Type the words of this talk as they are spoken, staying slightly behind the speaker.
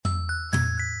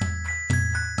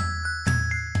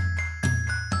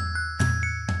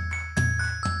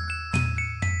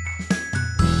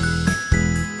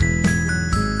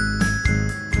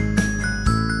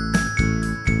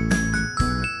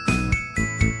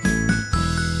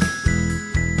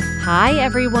Hi,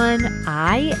 everyone.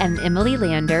 I am Emily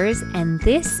Landers, and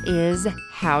this is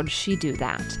How'd She Do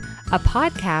That? A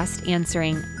podcast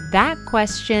answering that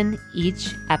question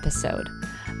each episode.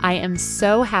 I am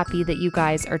so happy that you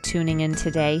guys are tuning in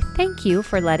today. Thank you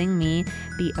for letting me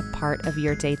be a part of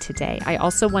your day today. I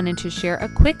also wanted to share a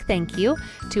quick thank you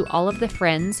to all of the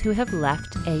friends who have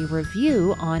left a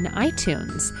review on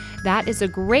iTunes. That is a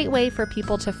great way for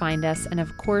people to find us. And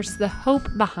of course, the hope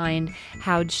behind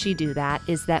How'd She Do That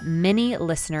is that many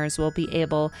listeners will be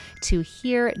able to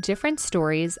hear different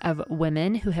stories of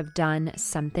women who have done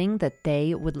something that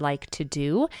they would like to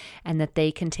do and that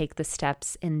they can take the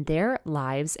steps in their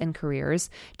lives and careers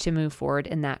to move forward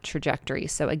in that trajectory.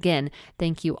 So again,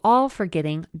 thank you all for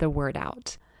getting the word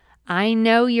out. I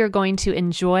know you're going to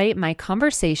enjoy my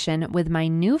conversation with my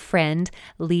new friend,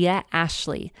 Leah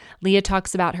Ashley. Leah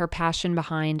talks about her passion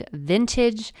behind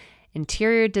vintage,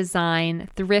 interior design,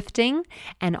 thrifting,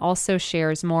 and also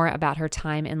shares more about her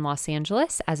time in Los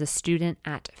Angeles as a student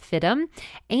at FIDM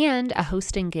and a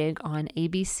hosting gig on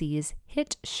ABC's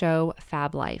hit show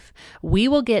Fab Life. We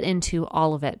will get into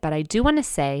all of it, but I do want to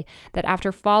say that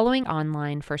after following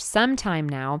online for some time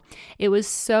now, it was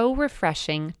so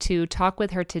refreshing to talk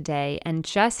with her today and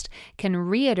just can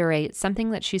reiterate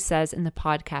something that she says in the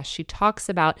podcast. She talks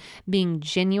about being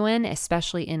genuine,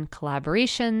 especially in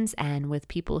collaborations and with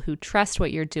people who trust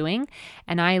what you're doing.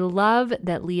 And I love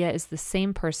that Leah is the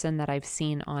same person that I've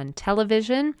seen on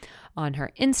television, on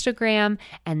her Instagram,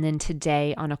 and then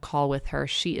today on a call with her.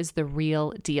 She is the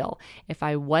real deal. If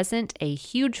I wasn't a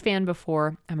huge fan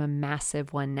before, I'm a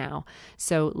massive one now.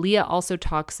 So Leah also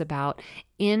talks about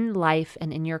in life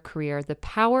and in your career, the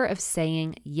power of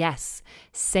saying yes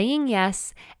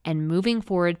and moving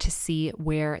forward to see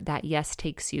where that yes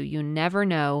takes you. You never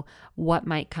know what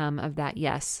might come of that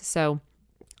yes. So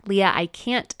Leah, I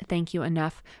can't thank you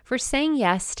enough for saying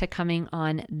yes to coming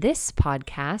on this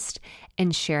podcast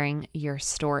and sharing your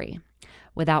story.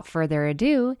 Without further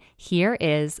ado, here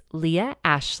is Leah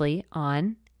Ashley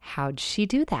on How'd She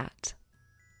Do That?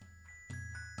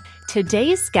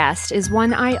 Today's guest is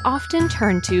one I often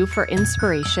turn to for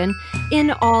inspiration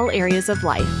in all areas of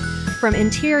life. From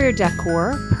interior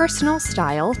decor, personal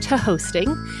style, to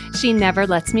hosting, she never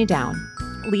lets me down.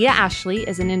 Leah Ashley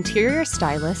is an interior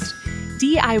stylist,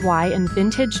 DIY and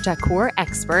vintage decor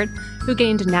expert who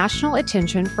gained national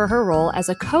attention for her role as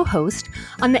a co-host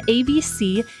on the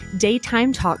ABC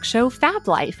daytime talk show Fab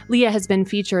Life. Leah has been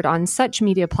featured on such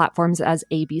media platforms as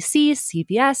ABC,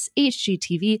 CBS,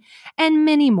 HGTV, and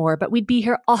many more, but we'd be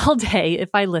here all day if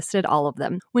I listed all of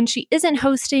them. When she isn't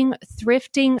hosting,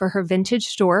 thrifting for her vintage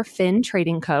store, Finn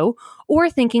Trading Co.,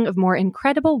 or thinking of more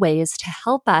incredible ways to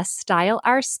help us style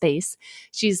our space,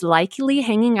 she's likely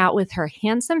hanging out with her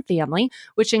handsome family,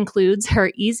 which includes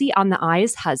her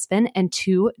easy-on-the-eyes husband and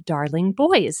two darling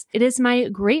boys. It is my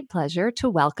great pleasure to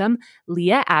welcome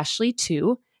Leah Ashley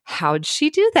to How'd She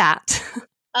Do That?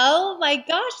 Oh my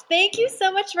gosh, thank you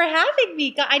so much for having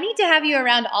me. I need to have you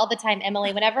around all the time,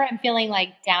 Emily. Whenever I'm feeling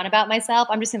like down about myself,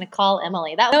 I'm just going to call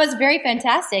Emily. That was very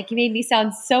fantastic. You made me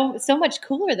sound so much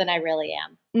cooler than I really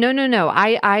am. No.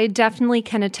 I definitely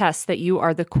can attest that you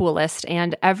are the coolest,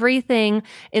 and everything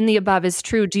in the above is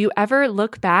true. Do you ever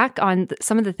look back on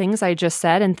some of the things I just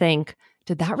said and think,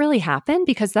 did that really happen?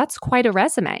 Because that's quite a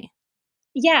resume.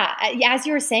 Yeah. As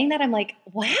you were saying that, I'm like,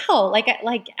 wow, like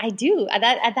I do.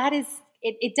 That is,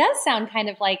 it does sound kind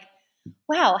of like,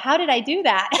 wow, how did I do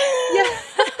that?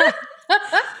 Yeah.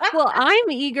 Well,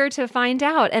 I'm eager to find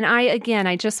out. And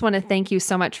I just want to thank you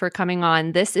so much for coming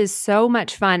on. This is so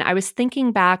much fun. I was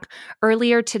thinking back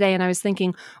earlier today and I was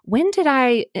thinking, when did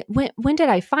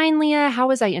I find Leah? How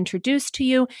was I introduced to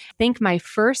you? I think my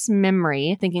first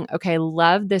memory thinking, okay,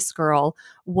 love this girl,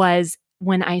 was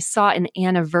when I saw an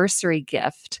anniversary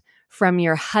gift from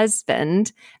your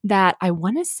husband that I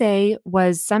want to say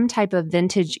was some type of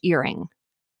vintage earring.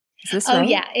 Is this right?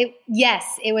 Yeah.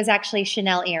 It was actually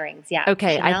Chanel earrings. Yeah.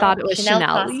 Okay. Chanel, I thought it was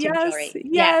Chanel.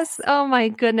 Yes. Oh my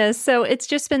goodness. So it's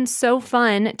just been so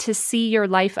fun to see your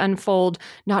life unfold,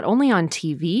 not only on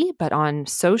TV, but on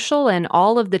social and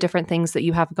all of the different things that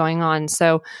you have going on.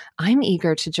 So I'm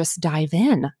eager to just dive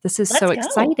in. This is so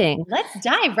exciting. Let's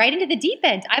dive right into the deep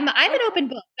end. I'm an open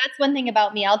book. That's one thing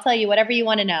about me. I'll tell you whatever you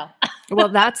want to know. Well,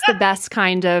 that's the best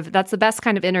kind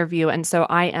of interview. And so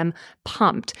I am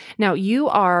pumped. Now you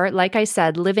are, like I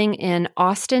said, living in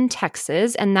Austin,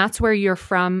 Texas, and that's where you're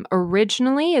from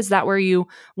originally. Is that where you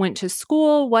went to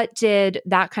school? What did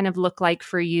that kind of look like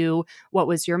for you? What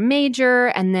was your major?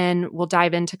 And then we'll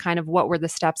dive into kind of what were the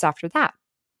steps after that.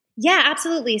 Yeah,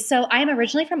 absolutely. So I'm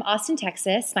originally from Austin,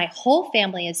 Texas. My whole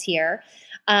family is here.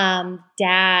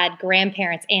 Dad,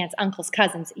 grandparents, aunts, uncles,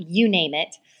 cousins, you name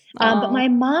it. But my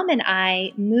mom and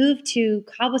I moved to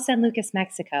Cabo San Lucas,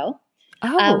 Mexico,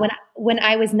 Oh, when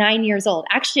I was 9 years old.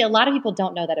 Actually, a lot of people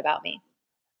don't know that about me.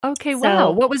 okay. Wow.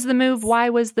 So What was the move? Why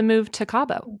was the move to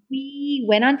Cabo? we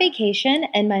went on vacation,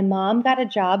 and my mom got a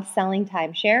job selling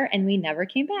timeshare, and we never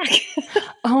came back.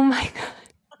 Oh my God.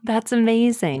 That's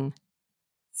amazing.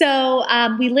 So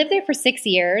we lived there for 6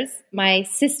 years. My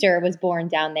sister was born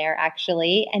down there,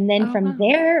 actually. And then Oh, from wow.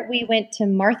 there, we went to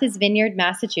Martha's Vineyard,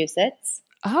 Massachusetts.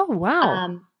 Oh,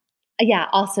 wow. Yeah,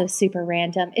 also super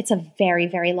random. It's a very,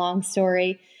 very long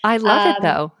story. I love it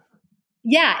though.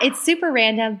 Yeah, it's super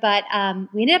random, but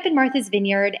we ended up in Martha's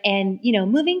Vineyard, and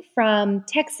moving from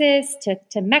Texas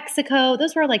to Mexico,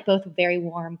 those were like both very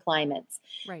warm climates.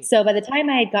 Right. So by the time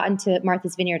I had gotten to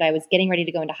Martha's Vineyard, I was getting ready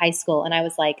to go into high school, and I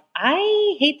was like,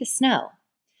 I hate the snow.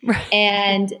 Right.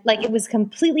 And like it was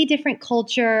completely different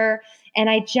culture, and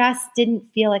I just didn't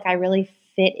feel like I really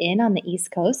fit in on the East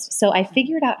Coast. So I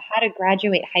figured out how to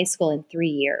graduate high school in 3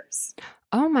 years.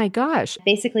 Oh my gosh.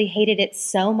 Basically hated it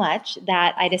so much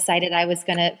that I decided I was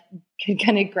gonna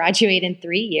graduate in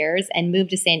 3 years and move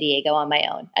to San Diego on my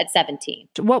own at 17.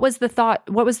 What was the thought?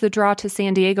 What was the draw to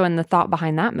San Diego and the thought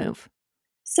behind that move?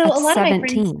 So At a lot of my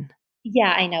friends, 17.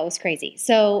 yeah, I know, it was crazy.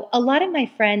 So a lot of my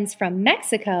friends from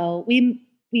Mexico, we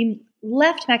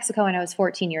left Mexico when I was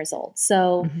 14 years old.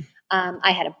 So Mhm.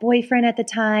 I had a boyfriend at the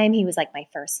time. He was like my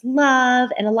first love,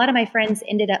 and a lot of my friends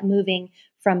ended up moving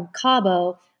from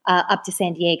Cabo up to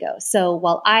San Diego. So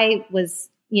while I was,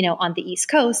 on the East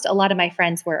Coast, a lot of my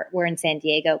friends were in San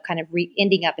Diego, kind of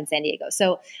ending up in San Diego.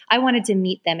 So I wanted to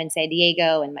meet them in San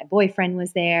Diego, and my boyfriend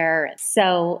was there.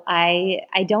 So I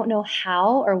don't know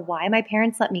how or why my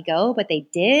parents let me go, but they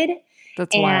did.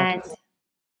 That's And wild.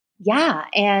 yeah,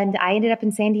 and I ended up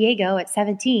in San Diego at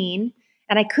 17.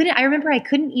 And I remember I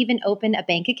couldn't even open a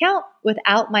bank account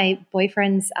without my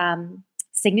boyfriend's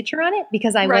signature on it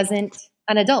because I Right. wasn't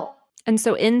an adult. And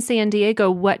so in San Diego,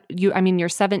 you're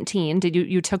 17. Did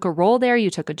you took a role there? You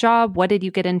took a job. What did you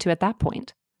get into at that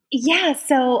point? Yeah,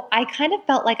 so I kind of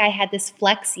felt like I had this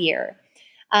flex year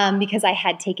because I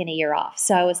had taken a year off.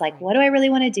 So I was like, what do I really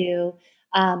want to do?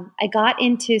 I got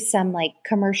into some like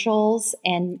commercials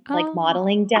and like Oh,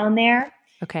 modeling down there,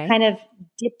 okay. kind of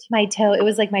dipped my toe. It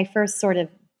was like my first sort of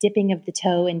dipping of the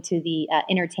toe into the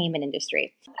entertainment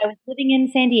industry. I was living in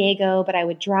San Diego, but I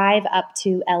would drive up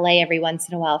to LA every once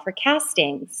in a while for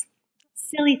castings,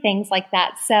 silly things like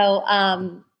that. So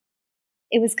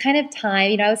it was kind of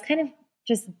time, I was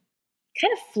just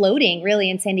kind of floating really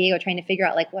in San Diego, trying to figure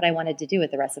out like what I wanted to do with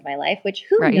the rest of my life, which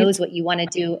who Right. knows what you want to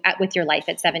do with your life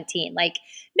at 17? Like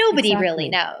nobody really Exactly.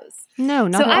 knows. No,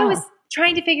 not So at I all. was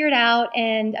trying to figure it out.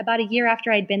 And about a year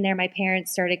after I'd been there, my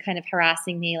parents started kind of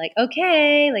harassing me like,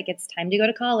 okay, like it's time to go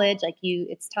to college. Like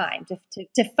it's time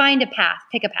to find a path,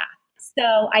 pick a path.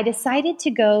 So I decided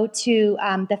to go to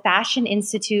the Fashion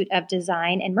Institute of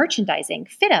Design and Merchandising,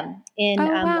 FIDM, in Oh,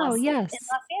 wow. Los Yes.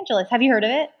 Angeles. Have you heard of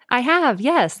it? I have.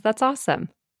 Yes. That's awesome.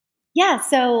 Yeah.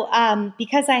 So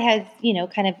because I had,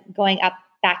 kind of going up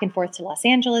back and forth to Los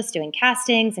Angeles doing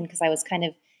castings, and because I was kind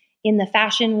of in the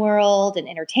fashion world and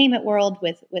entertainment world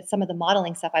with some of the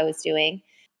modeling stuff I was doing,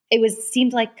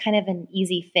 seemed like kind of an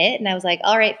easy fit. And I was like,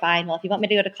 all right, fine. Well, if you want me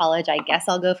to go to college, I guess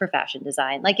I'll go for fashion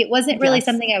design. Like it wasn't really Yes.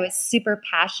 something I was super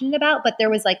passionate about, but there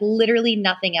was like literally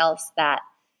nothing else that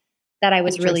I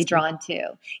was really Interesting. drawn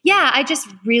to. Yeah, I just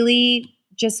really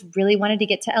wanted to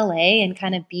get to LA and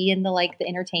kind of be in the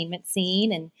entertainment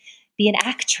scene and be an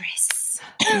actress.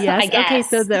 Yes. I guess. Okay.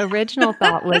 So the original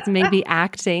thought was maybe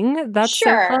acting. That's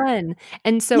Sure. so fun.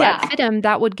 And so Yeah. at FIDM,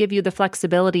 that would give you the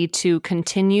flexibility to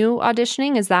continue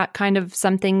auditioning. Is that kind of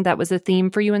something that was a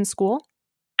theme for you in school?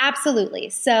 Absolutely.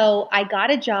 So I got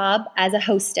a job as a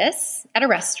hostess at a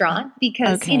restaurant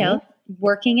because, Okay.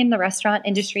 working in the restaurant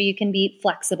industry, you can be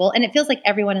flexible. And it feels like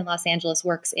everyone in Los Angeles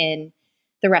works in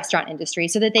the restaurant industry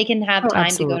so that they can have Oh, time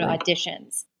to go to absolutely.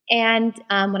 auditions. And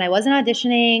when I wasn't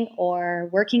auditioning or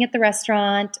working at the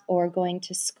restaurant or going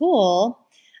to school,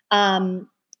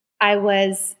 I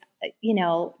was,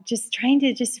 just trying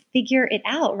to just figure it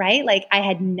out, right? Like I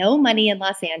had no money in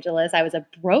Los Angeles. I was a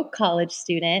broke college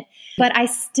student, but I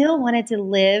still wanted to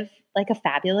live like a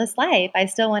fabulous life. I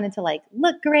still wanted to like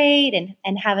look great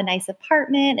and have a nice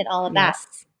apartment and all of that.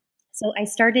 Yes. So I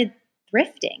started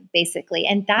thrifting basically.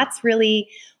 And that's really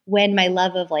when my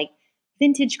love of like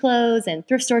vintage clothes and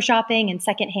thrift store shopping and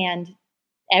secondhand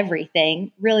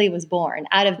everything really was born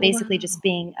out of basically Wow. just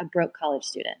being a broke college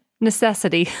student.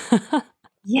 Necessity.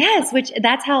 Yes, which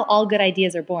that's how all good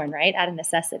ideas are born, right? Out of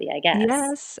necessity, I guess.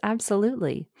 Yes,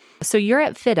 absolutely. So you're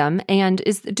at FITM, and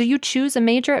do you choose a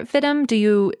major at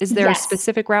FITM? Is there Yes.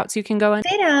 specific routes you can go in?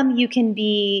 FITM, you can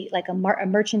be like a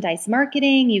merchandise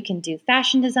marketing, you can do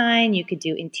fashion design, you could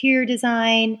do interior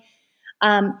design.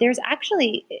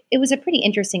 It was a pretty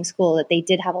interesting school that they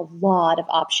did have a lot of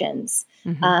options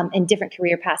and different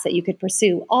career paths that you could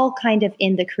pursue, all kind of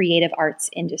in the creative arts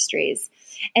industries.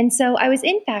 And so I was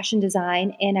in fashion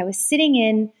design and I was sitting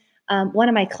in one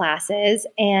of my classes,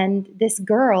 and this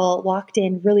girl walked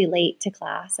in really late to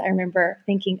class. I remember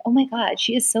thinking, oh my God,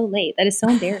 she is so late. That is so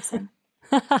embarrassing.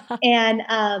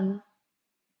 And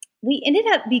we ended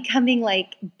up becoming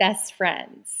like best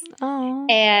friends. Oh.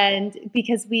 And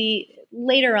because we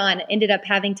later on ended up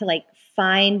having to like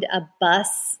find a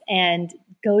bus and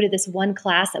go to this one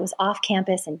class that was off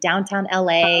campus in downtown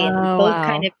LA. And we both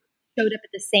kind of showed up at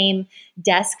the same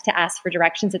desk to ask for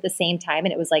directions at the same time.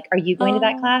 And it was like, are you going to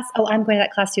that class? Oh, I'm going to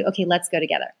that class too. Okay, let's go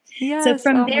together. Yes. So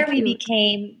from there, we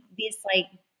became these like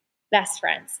best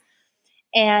friends.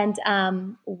 And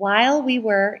while we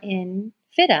were in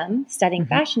FITM studying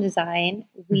fashion design,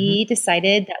 we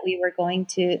decided that we were going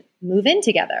to move in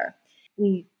together.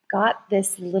 We got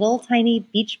this little tiny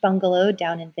beach bungalow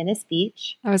down in Venice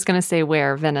Beach. I was going to say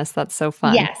where, Venice. That's so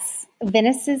fun. Yes.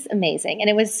 Venice is amazing. And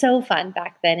it was so fun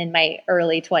back then in my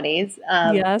early 20s.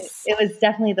 Yes. It was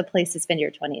definitely the place to spend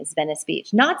your 20s, Venice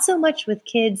Beach. Not so much with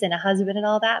kids and a husband and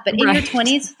all that, but in your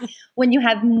 20s, when you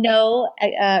have no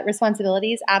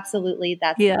responsibilities, absolutely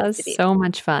that's the place to be. So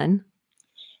much fun.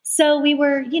 So we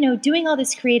were, doing all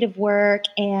this creative work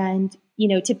and,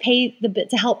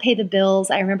 to help pay the bills.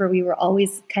 I remember we were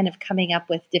always kind of coming up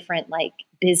with different like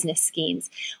business schemes.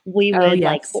 We would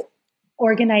like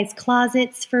organize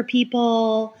closets for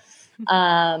people.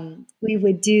 We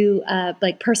would do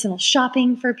like personal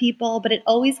shopping for people, but it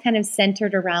always kind of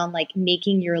centered around like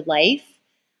making your life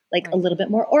like a little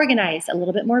bit more organized, a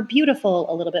little bit more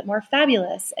beautiful, a little bit more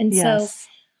fabulous. And so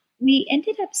we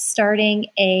ended up starting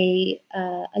a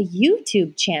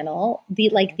YouTube channel the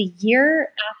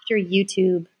year after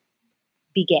YouTube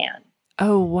began.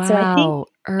 Oh wow! So I think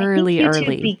early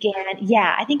began.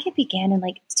 Yeah, I think it began in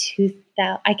like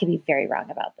 2000. I could be very wrong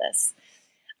about this.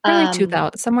 Early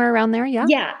 2000, somewhere around there. Yeah.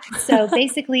 Yeah. So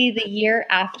basically, the year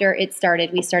after it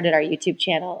started, we started our YouTube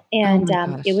channel, and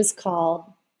it was called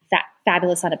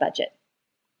Fabulous on a Budget.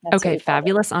 That's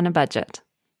Fabulous on a Budget.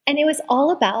 And it was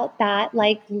all about that,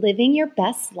 like living your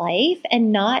best life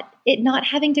and not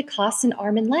having to cost an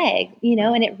arm and leg,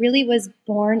 and it really was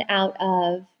born out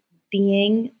of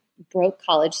being broke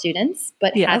college students,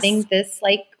 but having this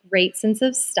like great sense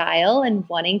of style and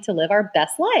wanting to live our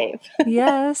best life.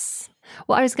 Yes.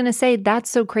 Well, I was going to say that's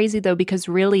so crazy though, because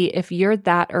really, if you're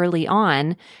that early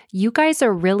on, you guys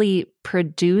are really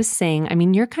producing. I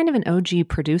mean, you're kind of an OG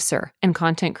producer and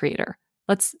content creator.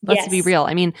 Let's be real.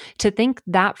 I mean, to think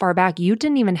that far back, you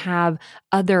didn't even have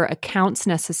other accounts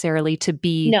necessarily to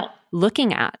be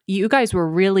looking at. You guys were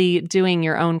really doing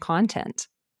your own content.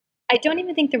 I don't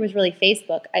even think there was really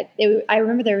Facebook. I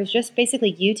remember there was just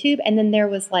basically YouTube, and then there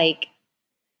was like,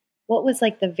 what was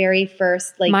like the very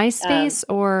first like MySpace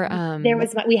or there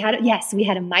was we had a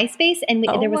MySpace, and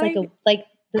there was like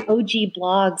the OG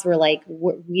blogs were like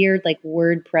weird like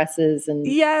WordPresses and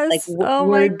like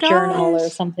Word Journal or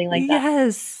something like that.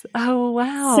 Yes. Oh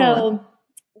wow. So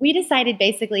we decided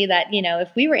basically that, if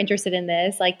we were interested in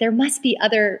this, like there must be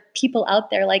other people out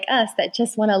there like us that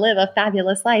just want to live a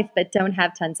fabulous life but don't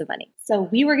have tons of money. So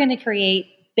we were going to create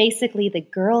basically the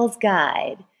girl's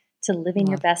guide to living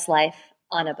your best life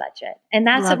on a budget. And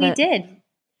that's what we did.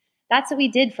 That's what we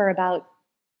did for about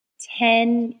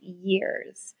 10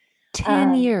 years.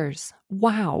 10 years.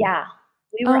 Wow. Yeah.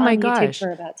 We were on YouTube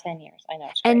for about 10 years. I know.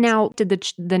 And now did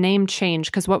the name change?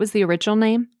 Because what was the original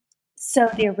name? So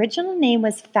the original name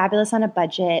was Fabulous on a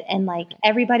Budget, and like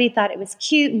everybody thought it was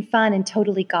cute and fun and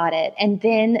totally got it. And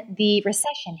then the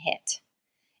recession hit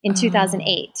in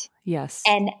 2008. Yes.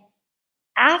 And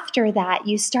after that,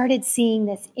 you started seeing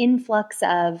this influx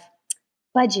of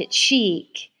budget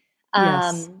chic.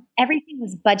 Everything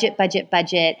was budget.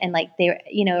 And like there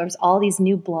was all these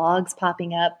new blogs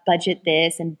popping up, budget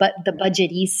this and the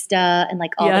budgetista and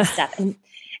like all this stuff.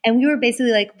 And we were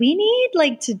basically like, we need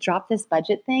like to drop this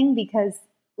budget thing because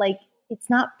like, it's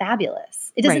not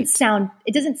fabulous. It doesn't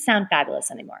sound fabulous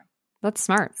anymore. That's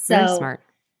smart. Very smart.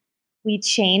 We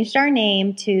changed our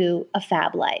name to A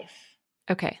Fab Life.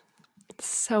 Okay.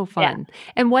 So fun. Yeah.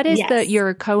 And what is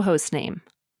your co-host name?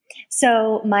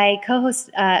 So my co-host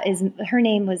her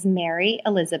name was Mary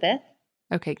Elizabeth.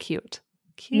 Okay, cute.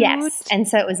 Yes. And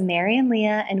so it was Mary and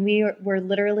Leah, and we were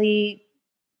literally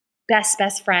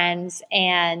best friends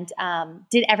and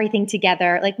did everything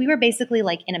together. Like we were basically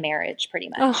like in a marriage pretty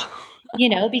much,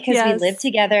 Oh, because we lived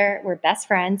together, we're best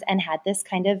friends and had this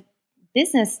kind of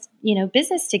business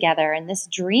together and this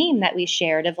dream that we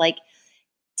shared of like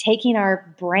taking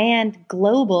our brand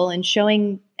global and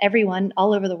showing everyone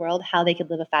all over the world how they could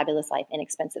live a fabulous life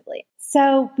inexpensively.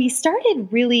 So we started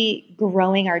really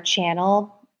growing our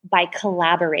channel by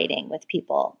collaborating with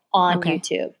people on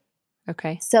YouTube.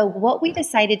 Okay. So what we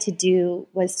decided to do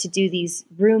was to do these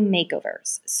room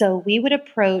makeovers. So we would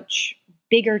approach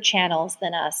bigger channels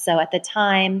than us. So at the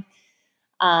time,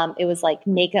 it was like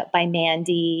Makeup by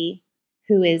Mandy,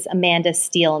 who is Amanda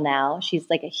Steele now. She's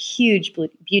like a huge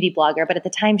beauty blogger, but at the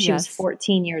time she was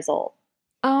 14 years old.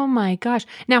 Oh my gosh.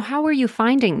 Now, how are you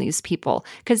finding these people?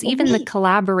 Because even the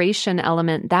collaboration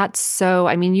element, that's so,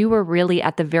 I mean, you were really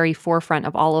at the very forefront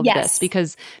of all of this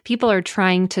because people are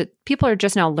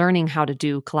just now learning how to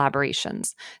do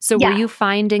collaborations. So were you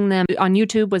finding them on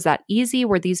YouTube? Was that easy?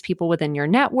 Were these people within your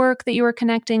network that you were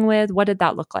connecting with? What did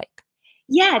that look like?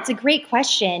 Yeah, it's a great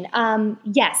question.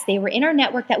 Yes, they were in our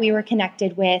network that we were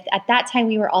connected with. At that time,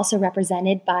 we were also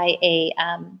represented by a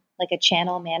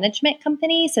channel management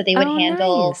company. So they would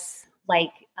handle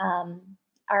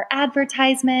our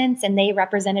advertisements, and they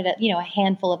represented a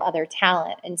handful of other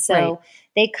talent. And so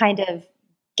they kind of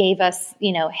gave us,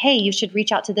 hey, you should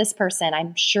reach out to this person.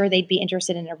 I'm sure they'd be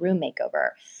interested in a room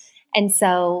makeover. And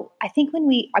so I think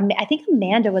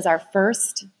Amanda was our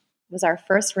first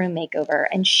room makeover,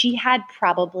 and she had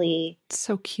probably,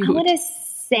 so cute. I want to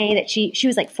say that she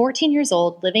was like 14 years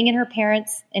old, living in her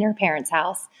parents'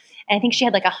 house. And I think she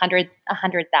had like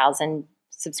 100,000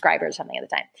 subscribers or something at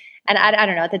the time. And I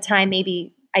don't know, at the time,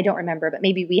 maybe, I don't remember, but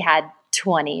maybe we had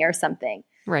 20 or something.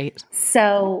 Right.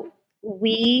 So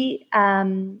we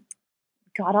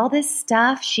got all this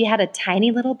stuff. She had a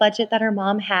tiny little budget that her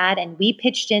mom had, and we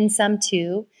pitched in some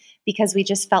too, because we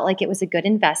just felt like it was a good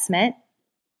investment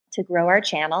to grow our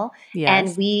channel. Yes.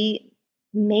 And we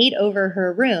made over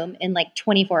her room in like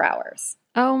 24 hours.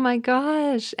 Oh my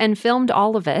gosh. And filmed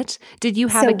all of it. Did you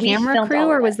have a camera crew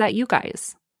or was that you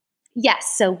guys?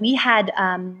 Yes. So we had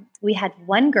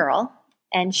one girl,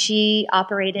 and she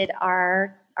operated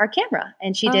our camera,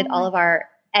 and she did all of our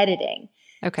editing.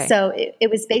 Okay. So it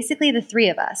was basically the three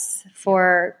of us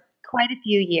for quite a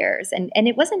few years. And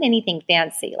it wasn't anything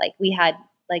fancy. Like we had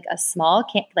like a small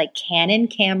Canon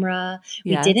camera.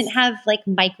 We didn't have like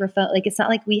microphone. Like it's not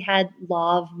like we had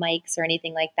lav mics or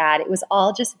anything like that. It was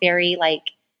all just very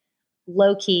like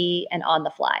low key and on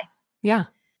the fly. Yeah.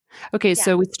 Okay,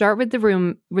 so we start with the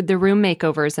room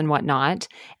makeovers and whatnot.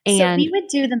 And so we would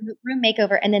do the room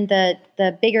makeover, and then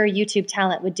the bigger YouTube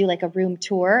talent would do like a room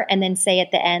tour, and then say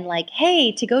at the end, like,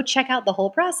 hey, to go check out the whole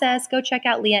process, go check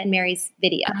out Leah and Mary's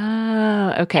video.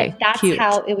 Ah, okay. And that's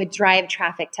how it would drive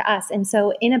traffic to us. And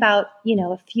so in about,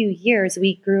 a few years,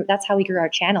 that's how we grew our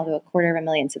channel to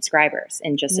 250,000 subscribers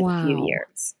in just a few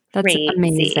years. That's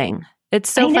amazing. It's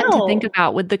so fun to think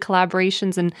about with the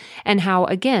collaborations and how,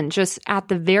 again, just at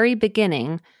the very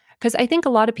beginning, because I think a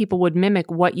lot of people would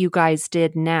mimic what you guys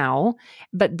did now,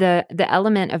 but the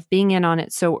element of being in on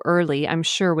it so early, I'm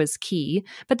sure, was key.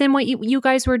 But then what you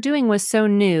guys were doing was so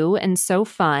new and so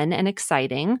fun and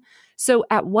exciting. So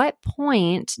at what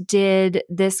point did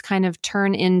this kind of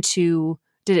turn into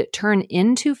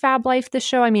Fab Life, the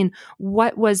show? I mean,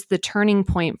 what was the turning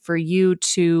point for you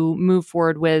to move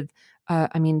forward with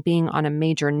being on a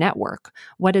major network?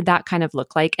 What did that kind of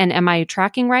look like? And am I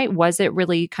tracking right? Was it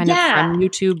really kind of from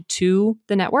YouTube to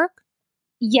the network?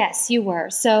 Yes, you were.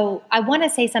 So I want to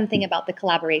say something about the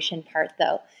collaboration part,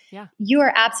 though. Yeah. You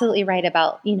are absolutely right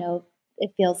about,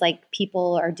 it feels like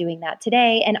people are doing that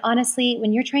today. And honestly,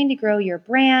 when you're trying to grow your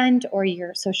brand or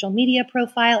your social media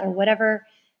profile or whatever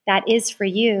that is for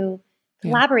you,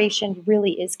 collaboration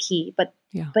really is key. But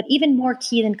even more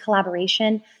key than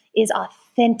collaboration is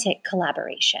authentic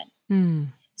collaboration.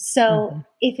 So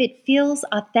if it feels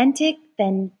authentic,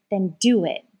 then do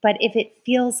it. But if it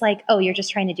feels like, oh, you're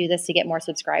just trying to do this to get more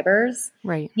subscribers,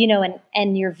 right?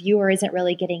 And your viewer isn't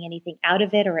really getting anything out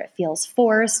of it, or it feels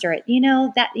forced, or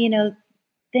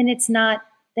then it's not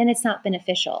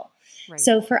beneficial. Right.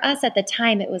 So for us at the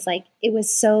time, it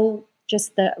was so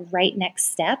just the right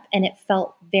next step, and it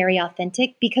felt very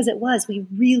authentic because we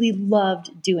really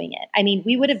loved doing it. I mean,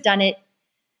 we would have done it.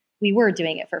 We were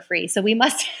doing it for free. So we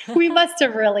must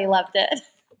have really loved it.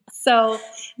 So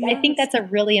I think that's a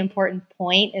really important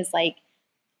point, is like,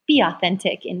 be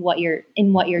authentic in what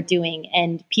you're doing,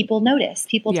 and people notice.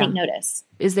 People take notice.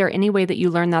 Is there any way that you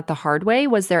learned that the hard way?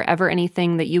 Was there ever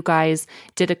anything that you guys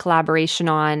did a collaboration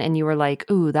on and you were like,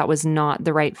 ooh, that was not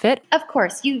the right fit? Of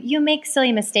course, you make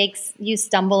silly mistakes, you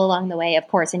stumble along the way, of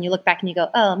course, and you look back and you go,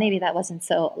 oh, maybe that wasn't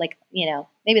so, like,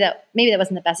 maybe that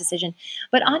wasn't the best decision.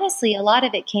 But honestly, a lot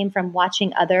of it came from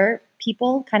watching other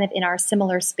people kind of in our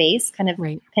similar space, kind of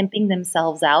pimping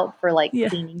themselves out for like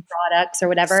cleaning products or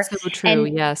whatever. So true,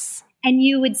 yes. And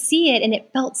you would see it and it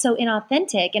felt so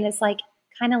inauthentic, and it's like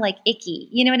kind of like icky,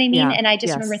 you know what I mean? Yeah, and I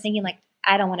just remember thinking like,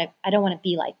 I don't want to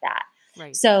be like that.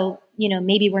 Right. So,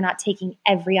 maybe we're not taking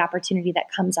every opportunity that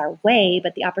comes our way,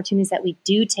 but the opportunities that we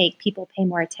do take, people pay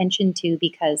more attention to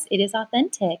because it is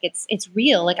authentic. It's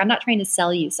real. Like, I'm not trying to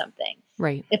sell you something.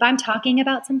 Right. If I'm talking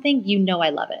about something, I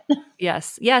love it.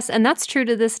 Yes. Yes. And that's true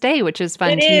to this day, which is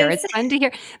fun to hear. It's fun to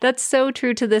hear. That's so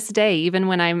true to this day. Even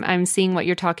when I'm seeing what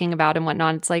you're talking about and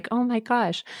whatnot, it's like, oh my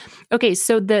gosh. Okay.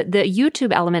 So the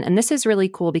YouTube element, and this is really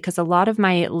cool because a lot of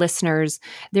my listeners,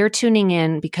 they're tuning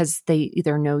in because they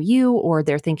either know you or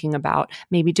they're thinking about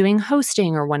maybe doing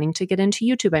hosting or wanting to get into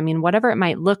YouTube. I mean, whatever it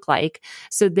might look like.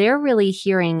 So they're really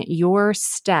hearing your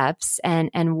steps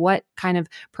and what kind of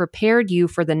prepared you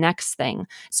for the next thing.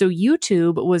 So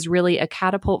YouTube was really a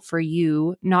catapult for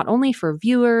you, not only for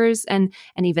viewers and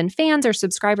even fans or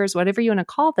subscribers, whatever you want to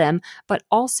call them, but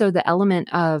also the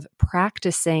element of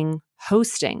practicing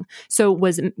hosting. So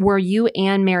were you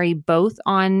and Mary both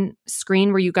on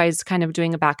screen? Were you guys kind of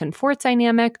doing a back and forth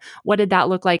dynamic? What did that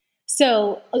look like?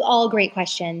 So all great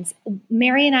questions.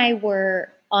 Mary and I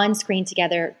were on screen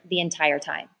together the entire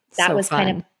time. That so was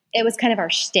fun. It was kind of our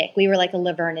shtick. We were like a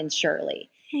Laverne and Shirley.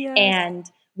 Yes.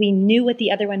 And we knew what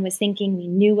the other one was thinking. We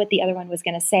knew what the other one was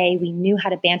going to say. We knew how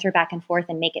to banter back and forth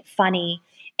and make it funny.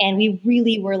 And we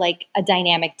really were like a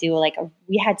dynamic duo.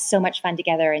 We had so much fun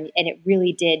together, and it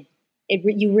really did.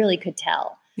 You really could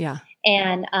tell. Yeah.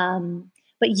 And,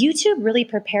 but YouTube really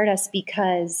prepared us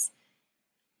because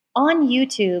on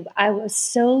YouTube, I was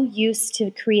so used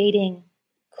to creating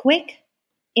quick,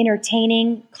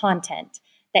 entertaining content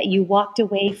that you walked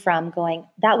away from going,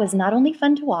 that was not only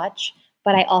fun to watch,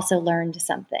 but I also learned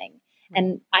something.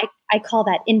 And I call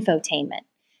that infotainment.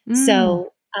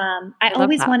 So I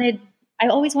always wanted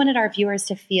our viewers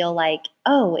to feel like,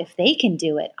 oh, if they can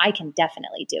do it, I can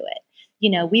definitely do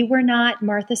it. We were not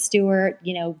Martha Stewart,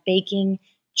 baking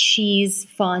cheese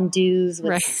fondues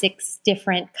with 6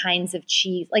 different kinds of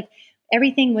cheese. Like,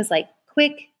 everything was like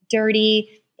quick, dirty,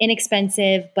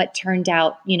 inexpensive, but turned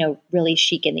out, really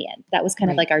chic in the end. That was kind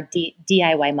of like our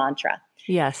DIY mantra.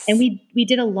 Yes. And we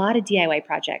did a lot of DIY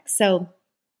projects. So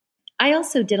I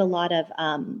also did a lot of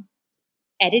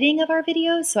editing of our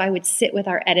videos. So I would sit with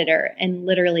our editor and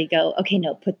literally go, okay,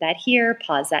 no, put that here,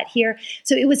 pause that here.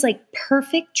 So it was like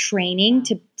perfect training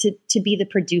to be the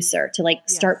producer, to like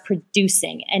start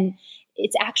producing. And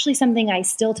it's actually something I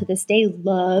still to this day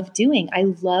love doing.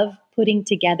 I love putting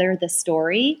together the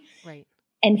story. Right.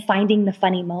 And finding the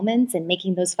funny moments and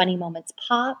making those funny moments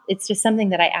pop. It's just something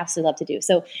that I absolutely love to do.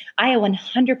 So I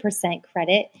 100%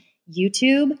 credit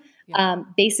YouTube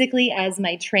basically as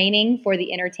my training for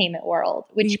the entertainment world,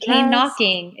 which came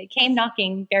knocking. It came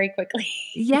knocking very quickly.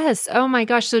 Yes. Oh my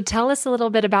gosh. So tell us a little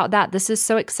bit about that. This is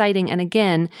so exciting. And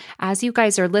again, as you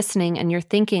guys are listening and you're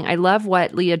thinking, I love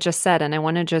what Leah just said, and I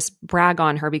want to just brag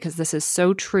on her because this is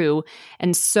so true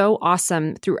and so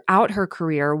awesome throughout her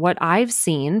career. What I've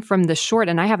seen from the short,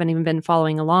 and I haven't even been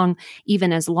following along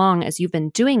even as long as you've been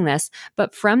doing this,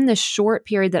 but from the short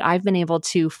period that I've been able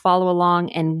to follow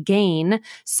along and gain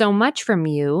so much from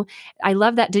you. I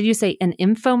love that. Did you say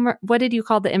what did you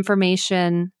call the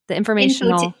information? The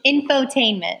informational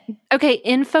infotainment. Okay.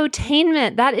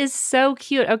 Infotainment. That is so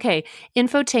cute. Okay.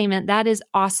 Infotainment. That is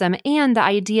awesome. And the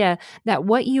idea that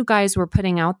what you guys were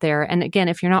putting out there, and again,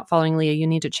 if you're not following Leah, you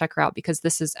need to check her out because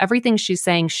this is everything she's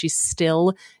saying she's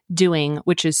still doing,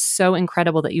 which is so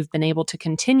incredible that you've been able to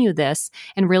continue this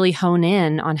and really hone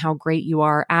in on how great you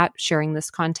are at sharing this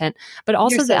content, but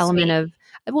also the element of,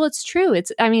 well, it's true.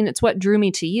 It's what drew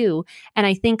me to you. And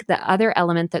I think the other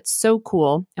element that's so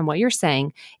cool and what you're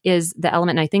saying is the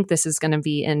element, and I think this is going to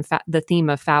be in the theme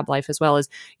of Fab Life as well, is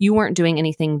you weren't doing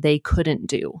anything they couldn't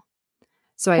do.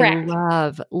 So Correct.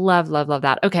 I love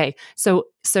that. Okay. So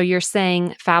you're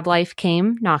saying Fab Life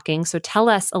came knocking. So tell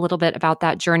us a little bit about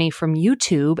that journey from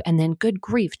YouTube and then good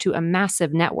grief to a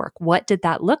massive network. What did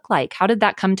that look like? How did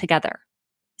that come together?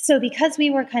 So because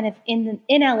we were kind of in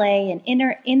LA and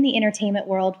in the entertainment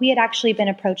world, we had actually been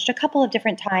approached a couple of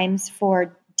different times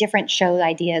for different show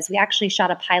ideas. We actually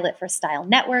shot a pilot for Style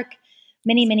Network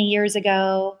many, many years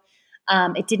ago.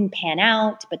 It didn't pan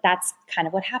out, but that's kind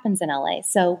of what happens in LA.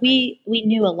 So we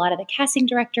knew a lot of the casting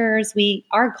directors.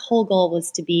 Our whole goal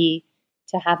was to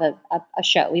have a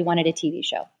show. We wanted a TV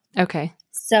show. Okay.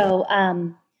 So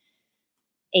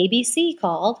ABC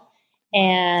called,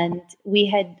 and we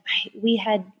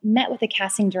had met with a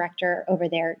casting director over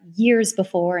there years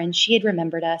before, and she had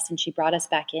remembered us, and she brought us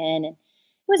back in, and it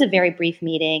was a very brief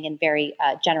meeting and very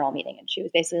general meeting. And she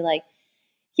was basically like,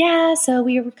 yeah, so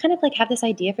we were kind of like have this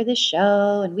idea for this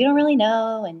show, and we don't really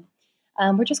know, and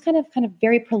we're just kind of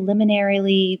very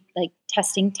preliminarily like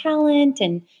testing talent.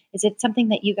 And is it something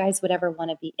that you guys would ever want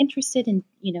to be interested in?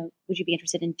 Would you be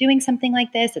interested in doing something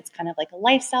like this? It's kind of like a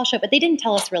lifestyle show, but they didn't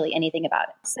tell us really anything about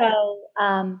it. So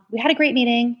we had a great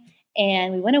meeting,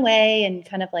 and we went away and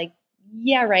kind of like,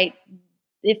 yeah, right.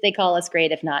 If they call us,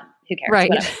 great. If not, who cares? Right.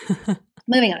 Whatever.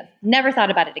 Moving on. Never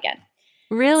thought about it again.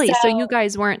 Really? So you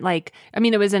guys weren't like, I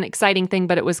mean, it was an exciting thing,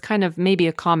 but it was kind of maybe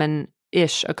a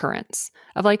common-ish occurrence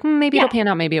of like, maybe it'll pan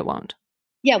out, maybe it won't.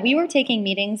 Yeah, we were taking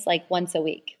meetings like once a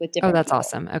week with different that's people.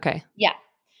 awesome. Okay. Yeah.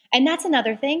 And that's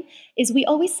another thing is we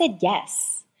always said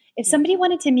yes. If somebody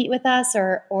wanted to meet with us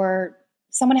or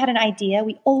someone had an idea,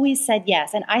 we always said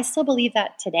yes. And I still believe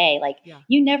that today. Like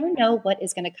you never know what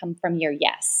is going to come from your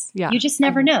yes. Yeah. You just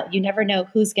never know. You never know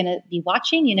who's going to be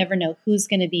watching. You never know who's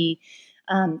going to be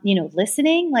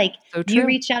listening. Like you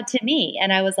reached out to me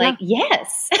and I was like,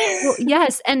 yes. Well,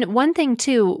 yes. And one thing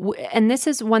too, and this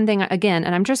is one thing again,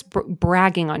 and I'm just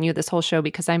bragging on you this whole show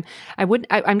because I'm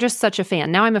just such a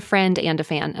fan. Now I'm a friend and a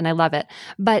fan and I love it.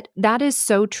 But that is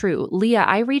so true. Leah,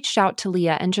 I reached out to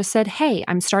Leah and just said, hey,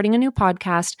 I'm starting a new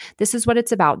podcast. This is what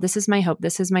it's about. This is my hope.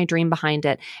 This is my dream behind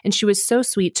it. And she was so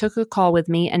sweet, took a call with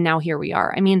me. And now here we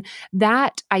are. I mean,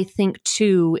 that I think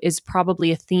too is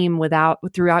probably a theme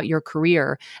throughout your career,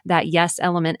 that yes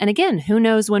element. And again, who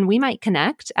knows when we might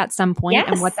connect at some point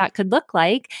and what that could look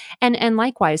like. And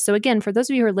likewise. So again, for those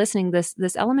of you who are listening,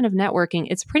 this element of networking,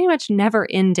 it's pretty much never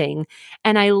ending.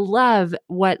 And I love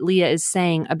what Leah is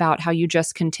saying about how you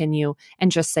just continue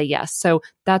and just say yes. So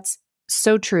that's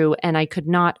so true. And I could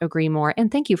not agree more.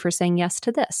 And thank you for saying yes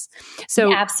to this.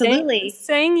 So absolutely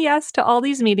saying yes to all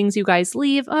these meetings you guys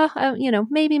leave,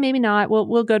 maybe not.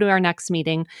 We'll go to our next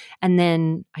meeting. And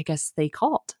then I guess they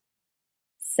called.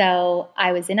 So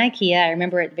I was in IKEA. I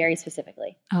remember it very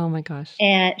specifically. Oh my gosh.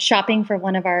 And shopping for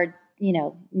one of our,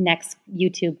 next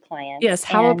YouTube clients. Yes.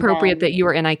 How appropriate that you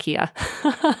were in IKEA.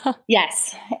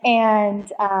 Yes. And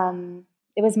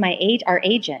it was our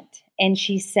agent. And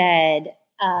she said,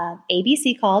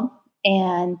 ABC called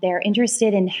and they're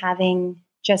interested in having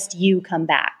just you come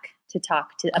back to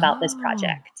talk about this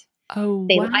project. Oh,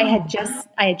 wow. I had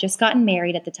just gotten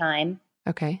married at the time.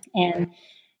 Okay. And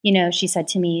she said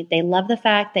to me, they love the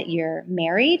fact that you're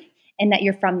married and that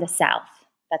you're from the South.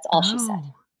 That's all she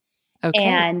said. Okay.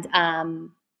 And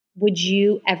would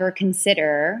you ever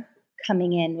consider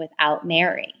coming in without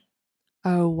Mary?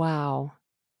 Oh, wow.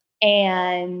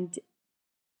 And,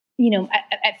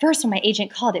 at first when my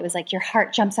agent called, it was like your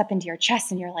heart jumps up into your chest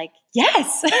and you're like,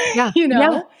 yes, Yeah,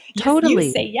 totally.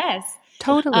 You say yes.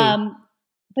 Totally.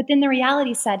 But then the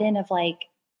reality set in of like,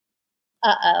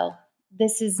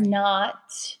 this is not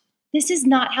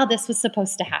how this was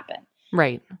supposed to happen.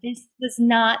 Right. This was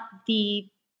not the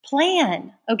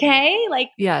plan. Okay. Like,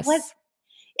 yes. What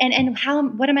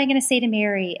am I going to say to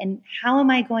Mary? And how am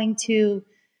I going to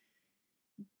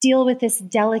deal with this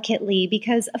delicately?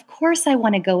 Because of course I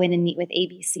want to go in and meet with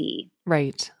ABC.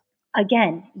 Right.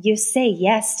 Again, you say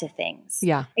yes to things.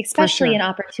 Yeah. Especially an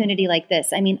opportunity like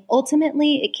this. I mean,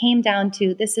 ultimately it came down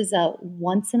to, this is a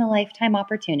once in a lifetime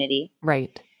opportunity.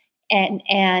 Right.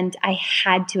 And I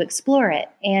had to explore it.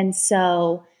 And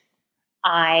so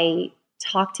I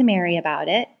talked to Mary about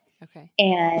it. Okay.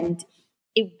 And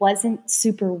it wasn't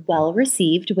super well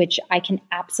received, which I can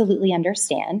absolutely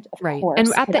understand. Of course.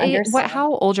 And at the age,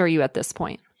 how old are you at this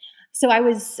point? So I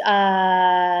was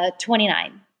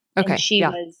 29. Okay. And she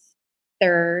was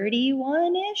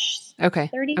 31-ish. Okay.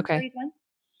 30, okay. 31.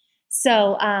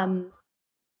 So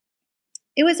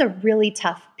it was a really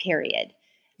tough period.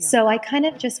 So I kind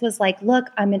of just was like, look,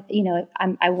 I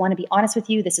want to be honest with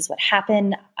you. This is what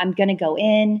happened. I'm going to go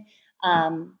in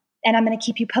and I'm going to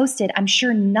keep you posted. I'm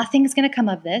sure nothing's going to come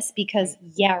of this because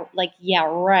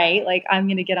right. Like I'm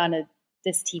going to get on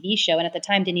this TV show. And at the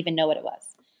time didn't even know what it was.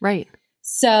 Right.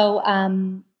 So,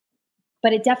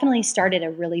 but it definitely started a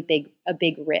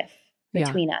big riff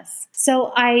between us.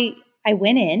 So I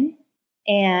went in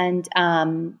and,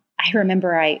 I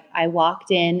remember I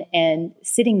walked in and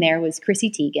sitting there was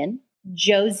Chrissy Teigen,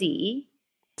 Josie.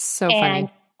 So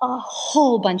funny. a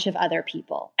whole bunch of other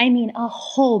people. I mean, a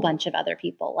whole bunch of other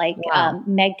people, like Wow.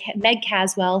 Meg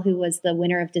Caswell, who was the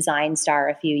winner of Design Star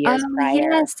a few years Oh,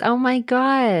 prior. yes. Oh my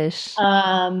gosh.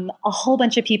 A whole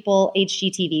bunch of people,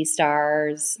 HGTV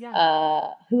stars, Yeah.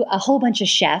 a whole bunch of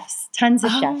chefs, tons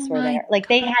of Oh chefs were my there. Like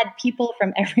they had people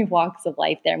from every walks of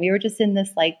life there. And we were just in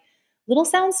this like little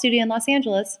sound studio in Los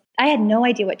Angeles. I had no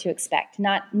idea what to expect.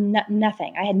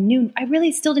 Nothing. I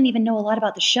really still didn't even know a lot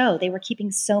about the show. They were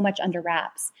keeping so much under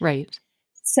wraps. Right.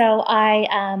 So they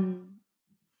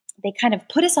kind of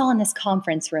put us all in this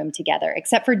conference room together,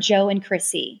 except for Joe and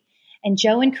Chrissy. And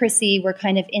Joe and Chrissy were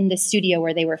kind of in the studio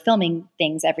where they were filming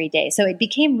things every day. So it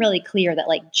became really clear that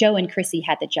like Joe and Chrissy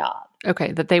had the job.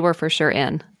 Okay. That they were for sure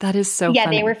in. That is so Yeah,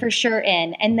 funny. they were for sure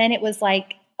in. And then it was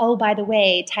like, oh, by the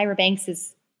way, Tyra Banks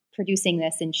is producing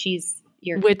this and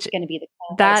you're going to be the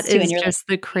co-host that too. is And you're just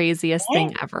the craziest what?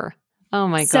 thing ever. Oh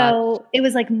my God. So it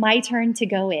was like my turn to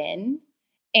go in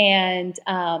and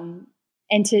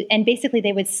basically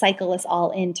they would cycle us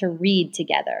all in to read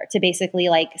together, to basically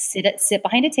like sit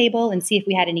behind a table and see if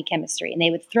we had any chemistry. And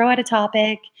they would throw out a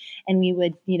topic and we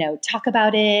would, talk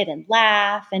about it and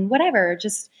laugh and whatever.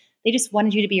 They just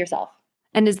wanted you to be yourself.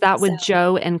 And is that with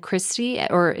Joe and Christy,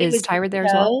 or is Tyra there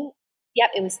as well?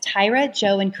 Yep, it was Tyra,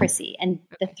 Joe, and Chrissy. And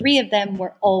the three of them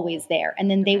were always there. And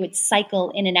then they would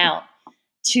cycle in and out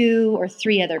 2 or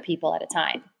 3 other people at a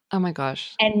time. Oh my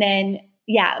gosh. And then,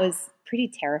 yeah, it was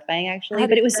pretty terrifying actually.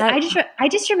 But it was, I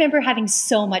just remember having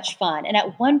so much fun. And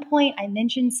at one point I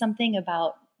mentioned something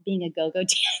about being a go-go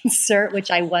dancer,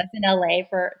 which I was in LA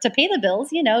to pay the bills.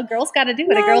 Girls got to do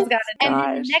what a girl's got to do. And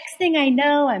then the next thing I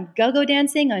know, I'm go-go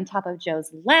dancing on top of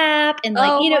Joe's lap. And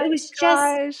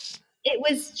it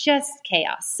was just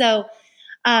chaos. So,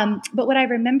 but what I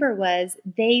remember was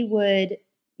they would,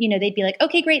 they'd be like,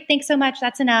 okay, great. Thanks so much.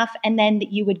 That's enough. And then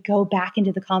you would go back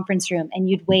into the conference room and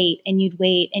you'd wait and you'd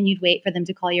wait and you'd wait for them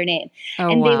to call your name.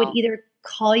 They would either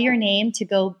call your name to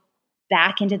go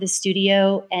back into the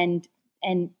studio and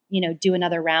do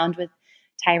another round with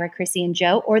Tyra, Chrissy, and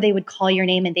Joe, or they would call your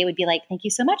name and they would be like, thank you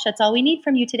so much. That's all we need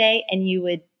from you today. And you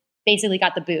would basically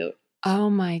got the boot. Oh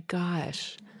my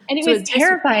gosh. And it was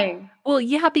terrifying. Well,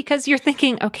 yeah, because you're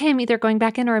thinking, okay, I'm either going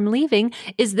back in or I'm leaving.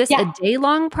 Is this a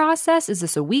day-long process? Is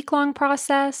this a week-long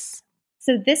process?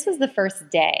 So this was the first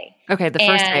day. Okay, the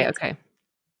first day. Okay.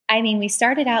 I mean, we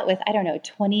started out with,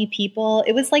 20 people.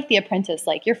 It was like The Apprentice,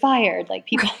 like you're fired, like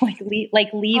people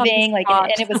leaving,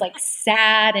 and it was like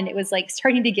sad. And it was like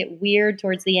starting to get weird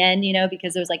towards the end,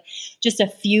 because there was like just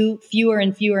fewer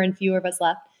and fewer and fewer of us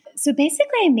left. So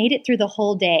basically I made it through the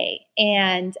whole day.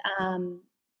 And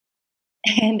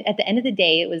at the end of the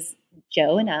day, it was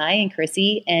Joe and I and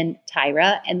Chrissy and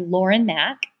Tyra and Lauren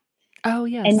Mack. Oh,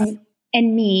 yes.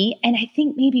 And me, and I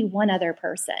think maybe one other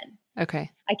person. Okay.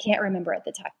 I can't remember at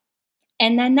the time.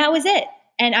 And then that was it.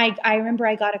 And I remember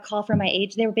I got a call from my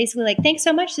agent. They were basically like, thanks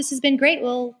so much. This has been great.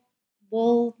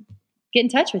 We'll get in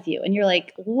touch with you. And you're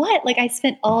like, what? Like I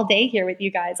spent all day here with you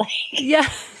guys. Like,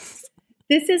 yes.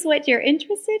 This is what you're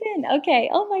interested in? Okay.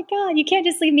 Oh my God. You can't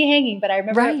just leave me hanging. But I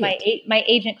remember my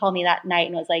agent called me that night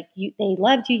and was like, they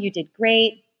loved you. You did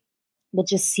great. We'll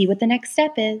just see what the next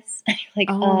step is. Like,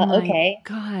 okay.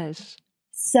 Gosh.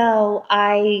 So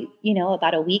I,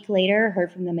 about a week later,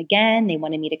 heard from them again. They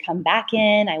wanted me to come back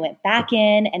in. I went back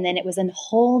in, and then it was a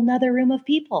whole nother room of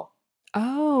people.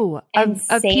 Oh,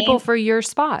 of people for your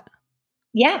spot.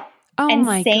 Yeah. Oh and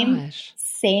my gosh.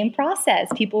 Same process.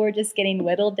 People were just getting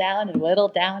whittled down and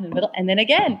whittled down and whittled. And then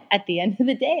again, at the end of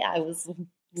the day, I was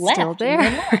left. Still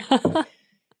there.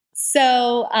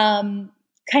 So,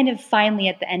 kind of finally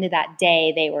at the end of that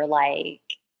day, they were like,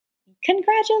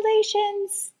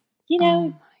 congratulations.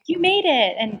 You made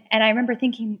it. And I remember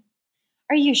thinking,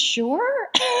 are you sure?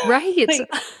 Right.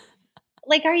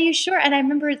 like, are you sure? And I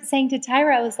remember saying to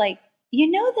Tyra, I was like,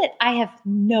 that I have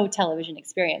no television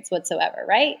experience whatsoever,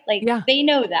 right? Like They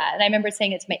know that. And I remember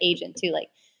saying it to my agent too, like,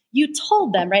 you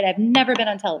told them, right? I've never been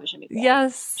on television before.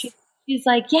 Yes. She's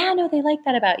like, yeah, no, they like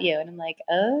that about you. And I'm like,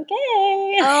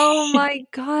 okay. Oh my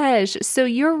gosh. So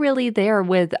you're really there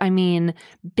with,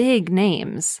 big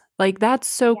names. Like that's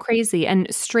so crazy.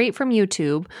 And straight from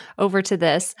YouTube over to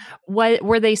this, what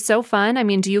were they so fun?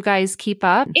 Do you guys keep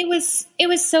up? It was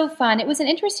so fun. It was an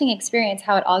interesting experience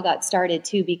how it all got started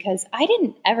too, because I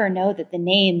didn't ever know that the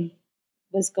name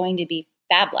was going to be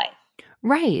Fab Life.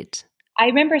 Right. I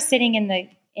remember sitting in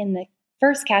the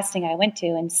first casting I went to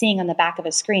and seeing on the back of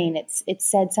a screen, it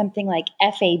said something like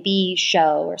FAB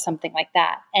show or something like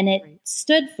that. And it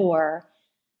stood for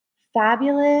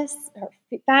fabulous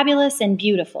and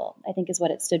beautiful, I think is what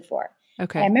it stood for.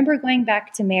 Okay. And I remember going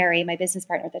back to Mary, my business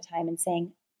partner at the time, and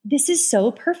saying, this is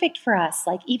so perfect for us.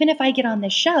 Like, even if I get on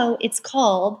this show, it's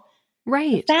called The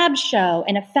Right. Fab Show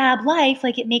and A Fab Life.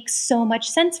 Like, it makes so much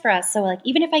sense for us. So, like,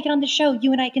 even if I get on the show,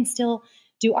 you and I can still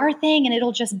do our thing and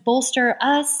it'll just bolster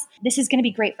us. This is going to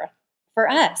be great for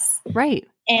us. Right.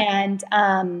 And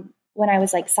when I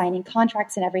was like signing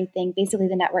contracts and everything, basically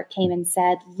the network came and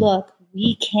said, look,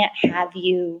 we can't have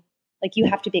you, like, you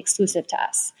have to be exclusive to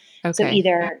us. So Okay.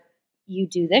 either you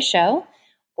do this show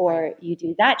or you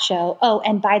do that show. Oh,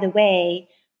 and by the way,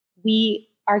 we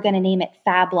are going to name it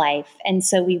Fab Life. And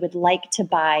so we would like to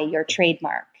buy your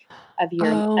trademark of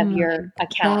your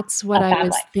account. That's what of I Fab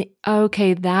was Life. thinking.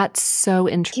 Okay. That's so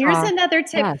interesting. Here's another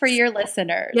tip for Yes. your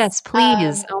listeners. Yes,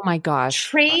 please. Oh my gosh.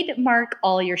 Trademark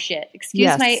all your shit. Excuse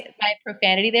Yes. my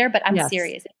profanity there, but I'm Yes.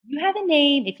 serious. If you have a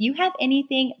name, if you have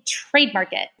anything,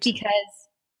 trademark it, because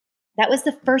that was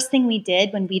the first thing we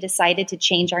did when we decided to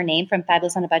change our name from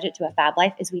Fabulous on a Budget to A Fab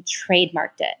Life is we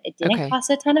trademarked it. It didn't Okay. cost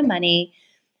a ton of money,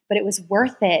 but it was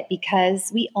worth it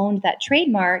because we owned that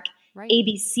trademark. Right.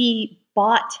 ABC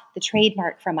bought the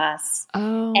trademark from us.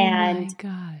 Oh And my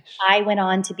gosh. I went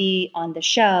on to be on the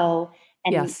show,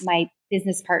 and Yes. my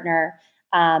business partner,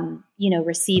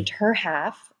 received her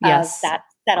half Yes. of that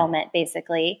settlement,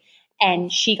 basically.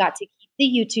 And she got to keep the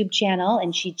YouTube channel,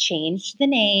 and she changed the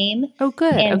name. Oh,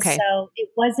 good. And Okay. so it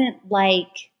wasn't like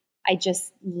I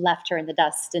just left her in the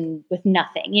dust and with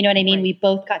nothing. You know what I mean? Right. We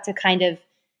both got to kind of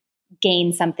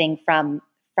gain something from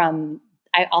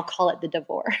I'll call it the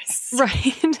divorce.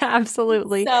 Right.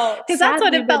 Absolutely. So, because that's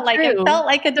what Sadly, it felt but like. It true. felt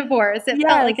like a divorce. It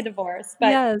felt like a divorce. But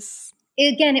Yes.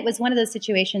 again, it was one of those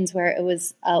situations where it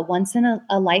was a once in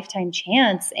a lifetime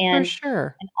chance For and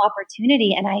sure. an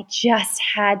opportunity. And I just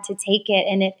had to take it.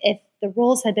 And if the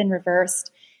roles had been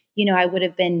reversed, I would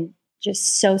have been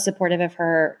just so supportive of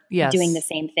her Yes. doing the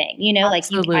same thing.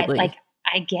 Absolutely.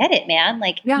 I get it, man.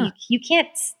 Like, Yeah. you can't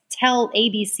tell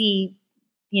ABC,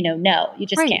 no, you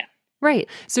just Right. can't. Right.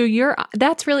 So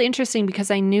that's really interesting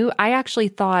because I actually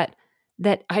thought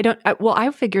that I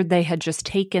figured they had just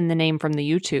taken the name from the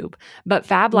YouTube, but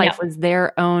Fab Life No. was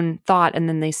their own thought. And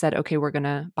then they said, okay, we're going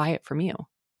to buy it from you.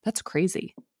 That's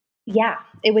crazy. Yeah,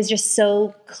 it was just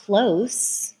so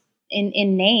close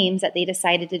in names that they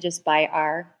decided to just buy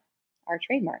our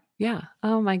trademark. Yeah.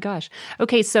 Oh my gosh.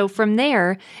 Okay. So from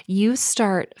there, you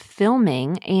start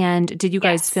filming. And did you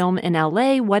guys Yes. film in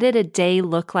LA? What did a day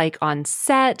look like on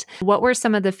set? What were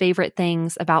some of the favorite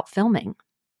things about filming?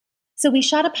 So we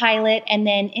shot a pilot, and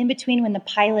then in between when the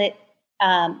pilot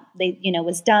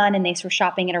was done and they were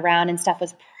shopping it around and stuff,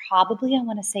 was probably, I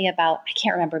want to say, about, I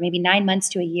can't remember, maybe 9 months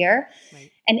to a year.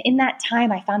 Right. And in that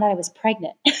time, I found out I was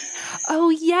pregnant. Oh,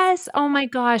 yes. Oh my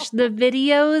gosh. The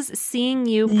videos seeing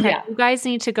you, Yeah. you guys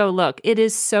need to go look. It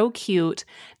is so cute.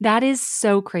 That is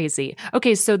so crazy.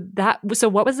 Okay. So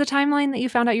what was the timeline that you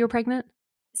found out you were pregnant?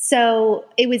 So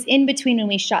it was in between when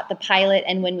we shot the pilot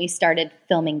and when we started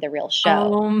filming the real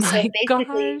show. Oh So my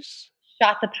basically, gosh.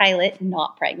 shot the pilot,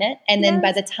 not pregnant. And then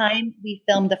by the time we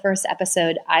filmed the first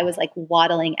episode, I was like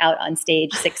waddling out on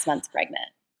stage 6 months pregnant.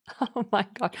 Oh my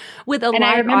God. With a And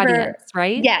I live remember- audience,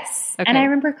 right? Yes. Okay. And I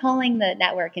remember calling the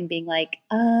network and being like,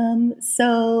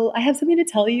 so I have something to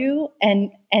tell you.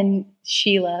 And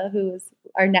Sheila, who was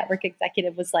our network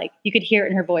executive, was like, you could hear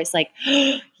it in her voice, like,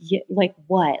 yeah, like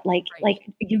what? Like, Right.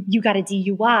 like you got a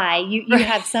DUI. You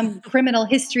have some criminal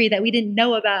history that we didn't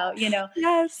know about,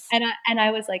 Yes. And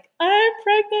I was like, I'm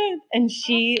pregnant. And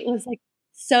she was like,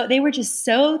 so they were just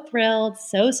so thrilled,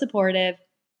 so supportive.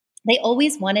 They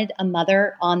always wanted a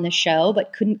mother on the show,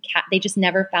 but couldn't. They just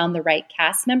never found the right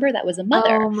cast member that was a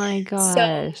mother. Oh my So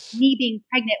gosh. me being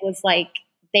pregnant was like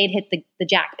they'd hit the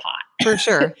jackpot. For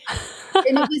sure.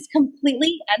 And it was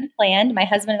completely unplanned. My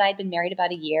husband and I had been married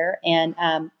about a year, and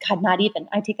God, not even.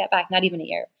 I take that back, not even a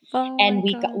year. Oh And my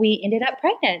we God. we ended up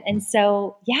pregnant. And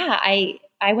so yeah,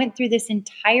 I went through this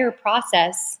entire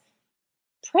process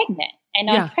pregnant and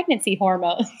Yeah. on pregnancy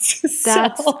hormones.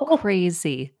 That's So-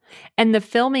 crazy. And the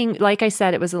filming, like I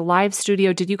said, it was a live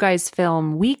studio. Did you guys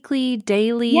film weekly,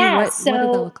 daily? Yeah, What did that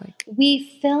so look like?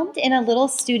 we filmed in a little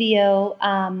studio.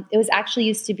 It was actually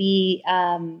used to be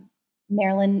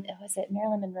Marilyn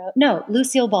Monroe? No,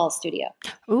 Lucille Ball's studio.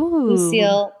 Ooh.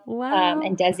 Lucille Wow.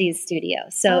 and Desi's studio.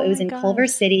 So Oh it was my in Culver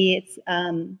gosh. City. It's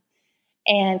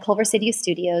and Culver City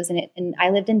Studios, and I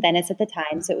lived in Venice at the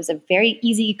time, so it was a very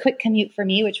easy, quick commute for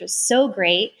me, which was so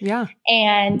great. Yeah.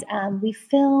 And we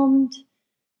filmed,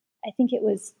 I think it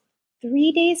was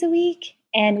 3 days a week,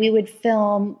 and we would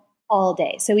film all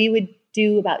day. So we would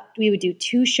do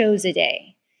 2 shows a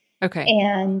day. Okay.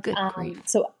 And Good grief.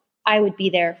 so I would be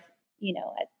there,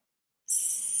 at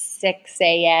 6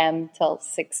 a.m. till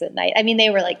 6 at night. I mean,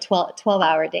 they were like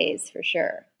 12-hour days for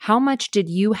sure. how much did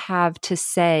you have to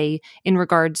say in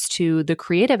regards to the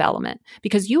creative element?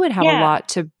 Because you would have a lot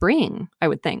to bring, I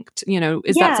would think.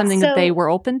 Is that something that they were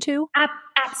open to?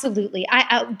 Absolutely.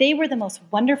 They were the most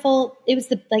wonderful. It was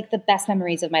the best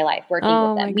memories of my life working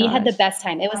with them. We had the best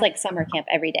time. It was like summer camp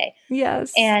every day.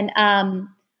 Yes. And,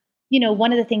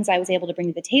 one of the things I was able to bring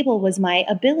to the table was my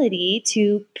ability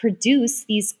to produce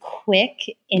these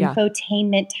quick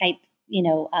infotainment type,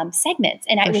 segments.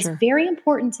 And it was very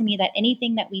important to me that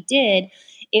anything that we did,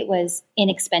 it was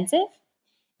inexpensive.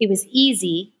 It was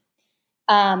easy.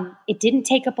 It didn't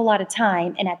take up a lot of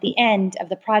time. And at the end of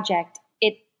the project,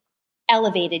 it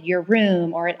elevated your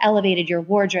room, or it elevated your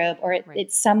wardrobe, or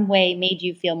it some way made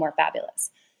you feel more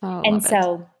fabulous. And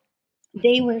so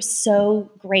they were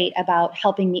so great about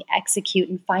helping me execute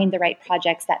and find the right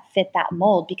projects that fit that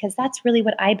mold, because that's really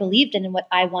what I believed in and what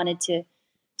I wanted to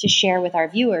share with our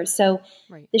viewers. So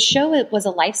the show, it was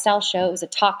a lifestyle show. It was a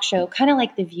talk show, kind of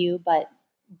like The View, but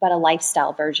a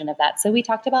lifestyle version of that. So we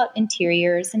talked about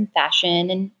interiors and fashion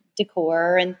and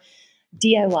decor and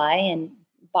DIY and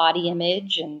body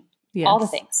image and all the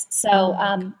things. So,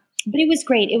 but it was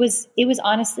great. It was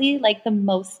honestly like the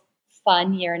most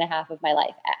fun year and a half of my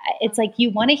life. It's like, you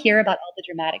want to hear about all the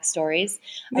dramatic stories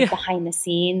of behind the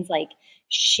scenes, like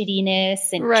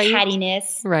shittiness and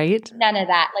cattiness. Right. None of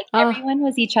that. Like everyone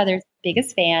was each other's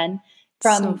biggest fan,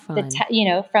 from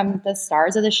from the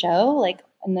stars of the show, like,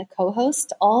 and the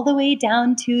co-host, all the way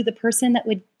down to the person that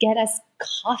would get us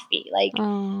coffee. Like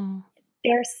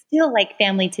they're still like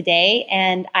family today.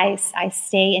 And I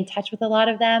stay in touch with a lot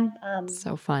of them.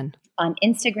 So fun. On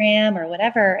Instagram or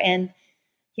whatever. And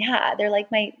they're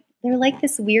like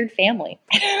this weird family.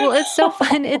 Well, it's so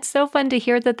fun. It's so fun to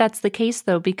hear that that's the case,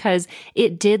 though, because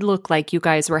it did look like you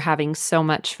guys were having so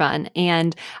much fun.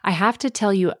 And I have to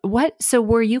tell you, so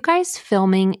were you guys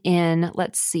filming in,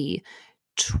 let's see,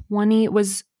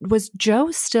 was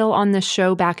Joe still on the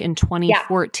show back in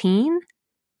 2014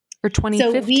 or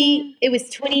 2015? So it was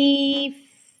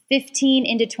 2015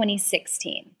 into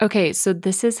 2016. Okay, so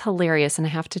this is hilarious, and I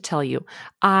have to tell you,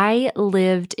 I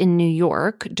lived in New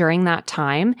York during that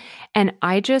time, and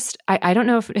I don't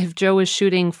know if Joe was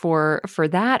shooting for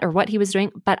that or what he was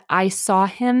doing, but I saw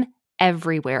him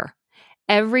everywhere.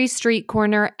 Every street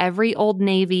corner, every Old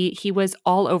Navy, he was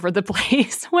all over the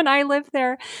place when I lived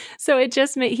there. So it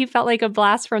just he felt like a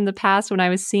blast from the past when I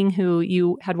was seeing who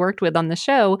you had worked with on the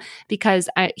show, because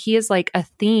he is like a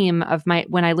theme of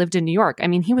when I lived in New York. I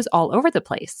mean, he was all over the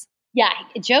place. Yeah,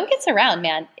 Joe gets around,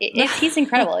 man. He's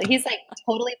incredible. He's like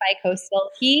totally bi-coastal.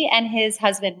 He and his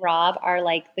husband, Rob, are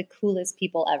like the coolest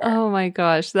people ever. Oh my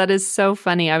gosh, that is so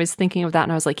funny. I was thinking of that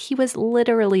and I was like, he was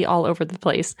literally all over the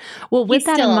place. Well, with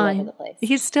that in mind,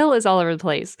 he still is all over the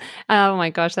place. Oh my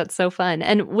gosh, that's so fun.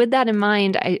 And with that in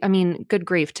mind, I mean, good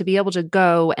grief, to be able to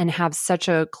go and have such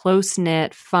a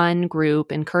close-knit, fun group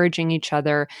encouraging each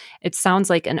other, it sounds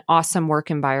like an awesome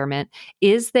work environment.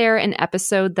 Is there an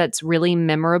episode that's really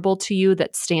memorable to you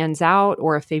that stands out,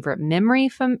 or a favorite memory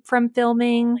from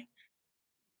filming?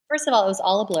 First of all, it was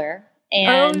all a blur.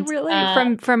 And, really?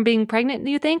 From being pregnant, do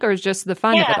you think, or is just the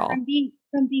fun of it all? From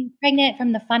being pregnant,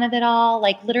 from the fun of it all.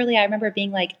 Like literally, I remember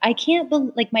being like, I can't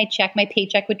believe, like my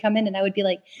paycheck would come in, and I would be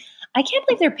like, I can't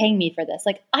believe they're paying me for this.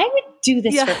 Like I would do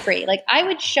this for free. Like I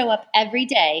would show up every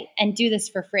day and do this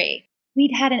for free.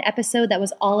 We'd had an episode that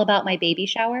was all about my baby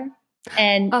shower,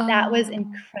 and that was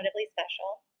incredibly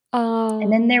special.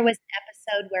 And then there was an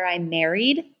episode where I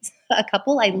married a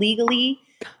couple. I legally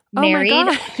married. Oh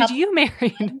my God. You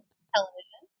married?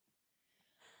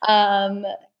 Television.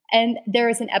 And there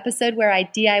was an episode where I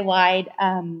DIY'd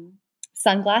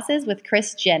sunglasses with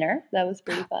Kris Jenner. That was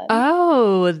pretty fun.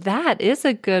 Oh, that is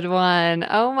a good one.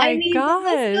 Oh my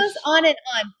gosh. This goes on and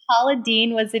on. Paula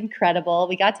Deen was incredible.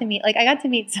 I got to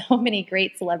meet so many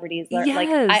great celebrities. Yes. Like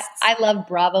I love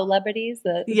Bravo celebrities,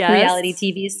 the reality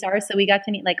TV stars. So we got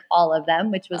to meet like all of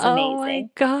them, which was amazing.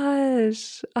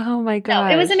 Oh my gosh.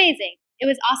 No, it was amazing. It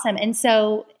was awesome. And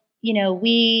so,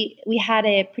 we had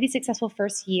a pretty successful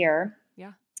first year.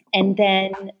 Yeah. And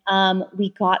then we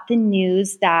got the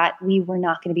news that we were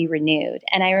not going to be renewed.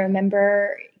 And I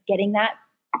remember getting that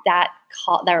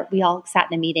call, that we all sat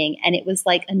in a meeting, and it was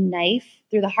like a knife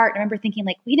through the heart. And I remember thinking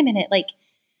like, wait a minute, like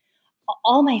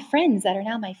all my friends that are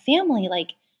now my family, like,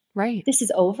 this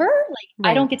is over.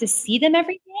 Like I don't get to see them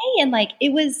every day. And like,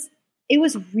 it was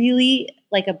really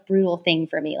like a brutal thing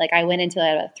for me. Like I went into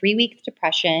a 3-week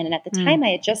depression. And at the time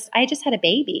I just had a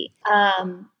baby.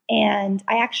 And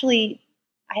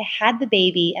I had the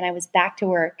baby, and I was back to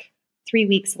work 3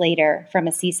 weeks later from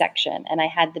a C-section, and I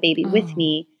had the baby with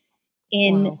me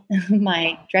in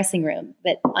my dressing room.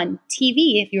 But on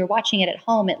TV, if you were watching it at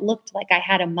home, it looked like I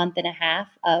had a month and a half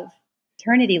of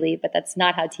maternity leave, but that's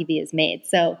not how TV is made.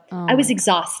 So I was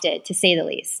exhausted, to say the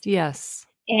least. Yes.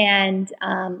 And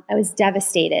I was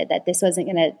devastated that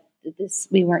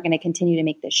we weren't going to continue to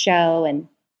make this show. And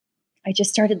I just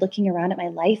started looking around at my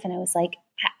life and I was like,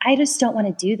 I just don't want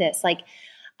to do this. Like,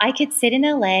 I could sit in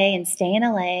LA and stay in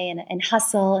LA and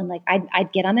hustle. And like,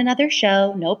 I'd get on another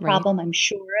show, no problem. Right. I'm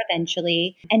sure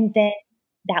eventually. And then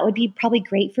that would be probably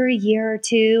great for a year or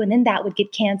two. And then that would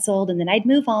get canceled and then I'd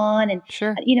move on and,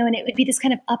 and it would be this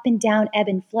kind of up and down, ebb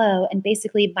and flow. And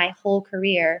basically my whole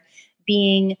career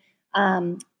being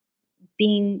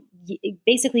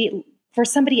basically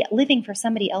living for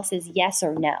somebody else's yes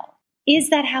or no.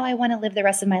 Is that how I want to live the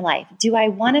rest of my life? Do I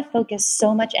want to focus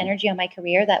so much energy on my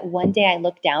career that one day I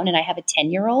look down and I have a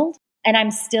 10-year-old and I'm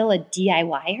still a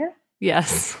DIYer?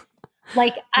 Yes.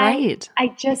 Like I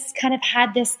just kind of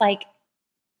had this, like,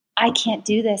 I can't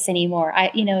do this anymore.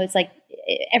 It's like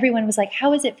everyone was like,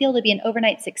 how does it feel to be an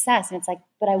overnight success? And it's like,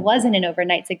 but I wasn't an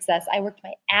overnight success. I worked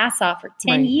my ass off for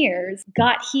 10 years,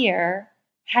 got here,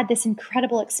 had this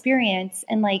incredible experience.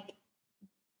 And like,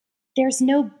 there's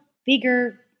no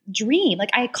bigger dream.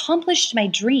 Like, I accomplished my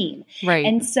dream. Right.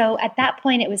 And so at that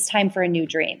point, it was time for a new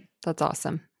dream. That's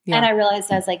awesome. Yeah. And I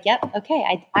realized, I was like, yep,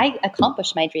 okay, I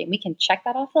accomplished my dream. We can check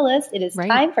that off the list. It is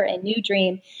time for a new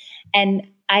dream. And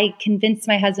I convinced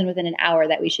my husband within an hour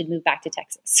that we should move back to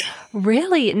Texas.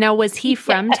 Really? Now, was he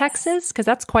from Texas? Because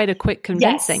that's quite a quick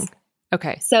convincing. Yes.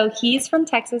 Okay. So he's from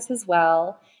Texas as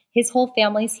well. His whole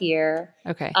family's here.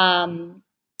 Okay.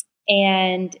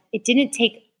 And it didn't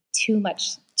take too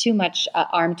much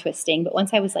arm twisting. But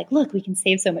once I was like, look, we can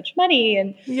save so much money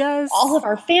and all of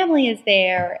our family is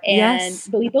there. And,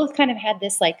 but we both kind of had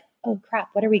this like, oh crap,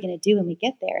 what are we going to do when we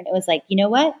get there? And it was like, you know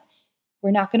what? We're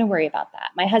not going to worry about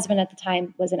that. My husband at the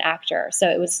time was an actor. So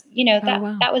it was,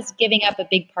 that was giving up a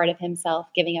big part of himself,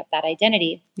 giving up that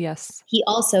identity. Yes. He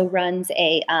also runs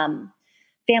a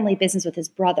family business with his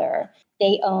brother.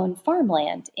 They own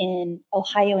farmland in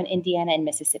Ohio and Indiana and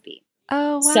Mississippi.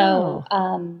 Oh, wow. So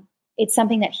it's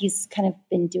something that he's kind of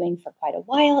been doing for quite a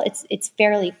while. It's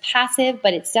fairly passive,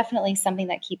 but it's definitely something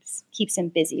that keeps him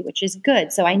busy, which is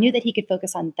good. So I knew that he could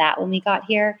focus on that when we got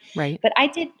here. Right. But I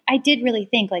did really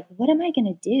think, like, what am I going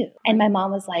to do? And my mom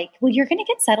was like, well, you're going to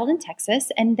get settled in Texas.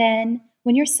 And then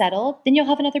when you're settled, then you'll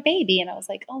have another baby. And I was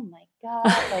like, oh my God,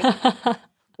 like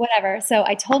whatever. So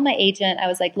I told my agent, I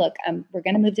was like, look, we're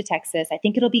going to move to Texas. I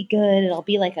think it'll be good. I'll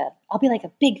be like a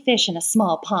big fish in a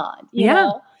small pond. You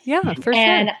know? Yeah, for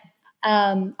and, sure.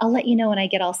 I'll let you know when I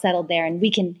get all settled there and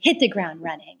we can hit the ground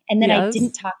running. And then I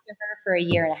didn't talk to her for a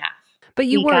year and a half. But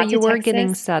you were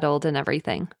getting settled and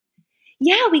everything.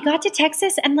 Yeah, we got to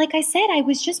Texas. And like I said, I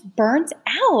was just burnt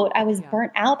out. I was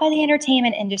burnt out by the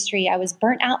entertainment industry. I was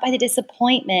burnt out by the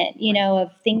disappointment, of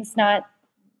things not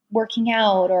working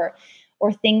out or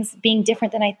things being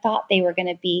different than I thought they were going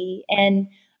to be. And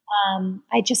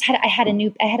I had a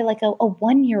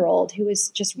 1-year-old who was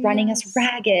just running us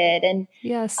ragged and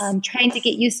trying to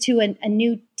get used to a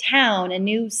new town, a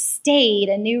new state,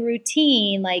 a new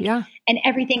routine. And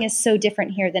everything is so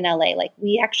different here than LA. Like,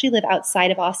 we actually live outside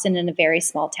of Austin in a very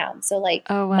small town. So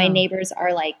my neighbors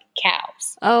are like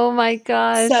cows. Oh my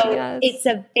gosh. So it's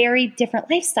a very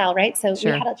different lifestyle, right? So we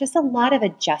had just a lot of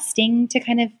adjusting to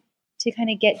kind of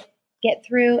get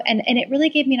through. And it really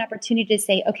gave me an opportunity to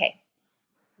say, okay,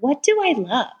 what do I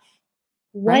love?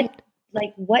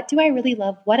 What do I really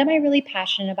love? What am I really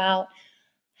passionate about?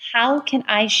 How can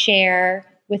I share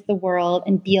with the world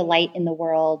and be a light in the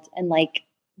world? And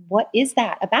what is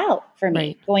that about for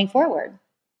me going forward?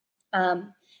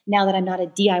 Now that I'm not a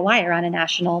DIYer on a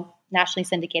nationally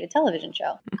syndicated television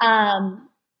show. And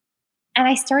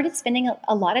I started spending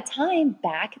a lot of time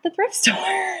back at the thrift store.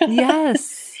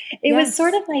 Yes. It was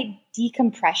sort of my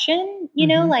decompression,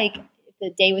 if the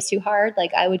day was too hard,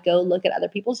 I would go look at other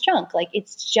people's junk.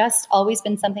 It's just always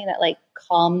been something that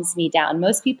calms me down.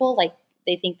 Most people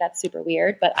they think that's super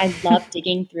weird, but I love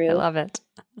digging through. I love it.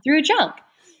 Through junk.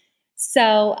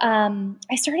 So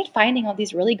I started finding all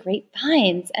these really great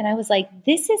finds, and I was like,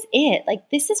 this is it.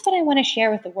 This is what I want to share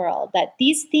with the world, that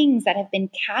these things that have been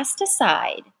cast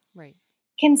aside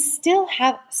can still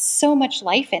have so much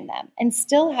life in them and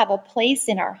still have a place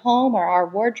in our home or our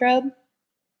wardrobe.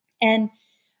 And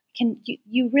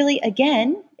you really,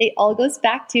 again, it all goes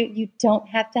back to, you don't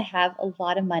have to have a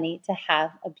lot of money to have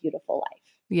a beautiful life.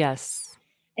 Yes.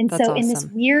 And That's so awesome. In this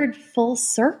weird full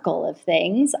circle of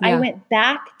things, I went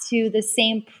back to the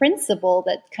same principle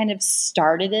that kind of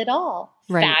started it all.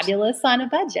 Fabulous on a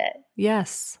budget.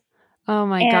 Yes. Oh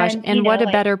my gosh. And what a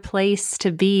better place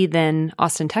to be than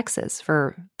Austin, Texas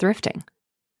for thrifting.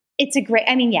 It's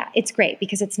it's great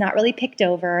because it's not really picked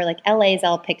over. Like LA is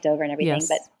all picked over and everything.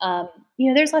 Yes. But,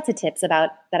 there's lots of tips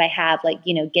about that I have, like,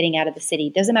 getting out of the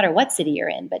city. Doesn't matter what city you're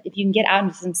in, but if you can get out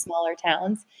into some smaller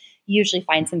towns, you usually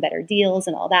find some better deals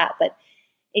and all that. But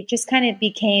it just kind of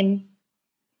became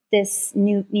this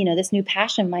new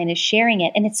passion of mine is sharing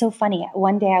it. And it's so funny.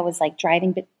 One day I was like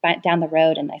driving down the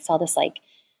road and I saw this like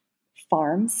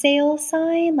farm sale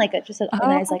sign, and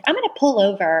I was like, I'm going to pull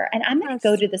over and I'm going to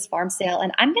go to this farm sale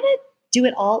and I'm going to do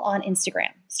it all on Instagram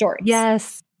stories.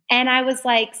 Yes. And I was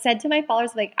like, said to my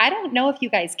followers, like, I don't know if you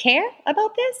guys care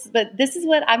about this, but this is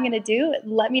what I'm going to do.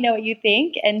 Let me know what you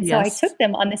think. And so I took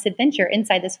them on this adventure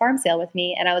inside this farm sale with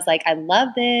me. And I was like, I love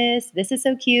this. This is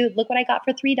so cute. Look what I got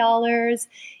for $3.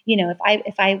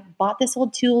 If I bought this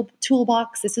old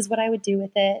toolbox, this is what I would do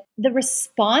with it. The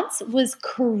response was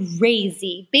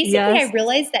crazy. Basically, I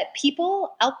realized that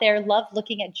people out there love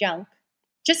looking at junk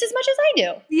just as much as I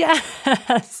do.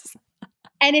 Yes.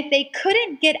 And if they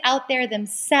couldn't get out there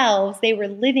themselves, they were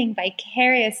living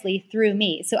vicariously through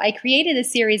me. So I created a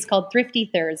series called Thrifty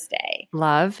Thursday.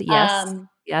 Love, yes.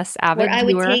 Yes, avid where I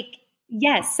viewer. would take,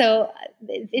 so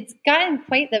it's gotten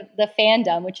quite the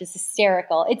fandom, which is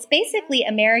hysterical. It's basically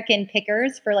American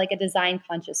Pickers for like a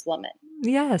design-conscious woman.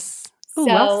 Yes. Ooh,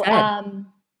 so well said.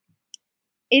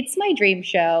 It's my dream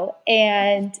show,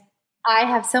 and I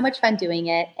have so much fun doing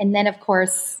it. And then, of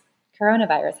course,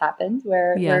 coronavirus happened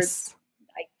where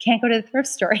I can't go to the thrift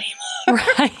store anymore.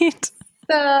 Right.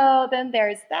 So then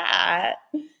there's that.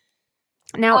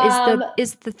 Now,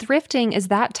 is the thrifting, is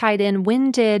that tied in?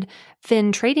 When did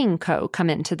Finn Trading Co. come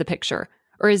into the picture?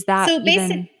 Or is that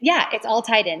it's all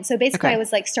tied in. So basically I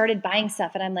was like, started buying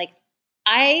stuff and I'm like,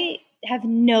 I have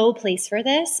no place for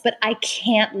this, but I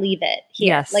can't leave it here.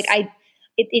 Yes. Like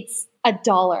it's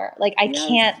 $1. Like I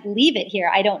can't leave it here.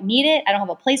 I don't need it. I don't have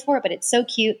a place for it, but it's so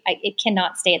cute. It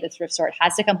cannot stay at the thrift store. It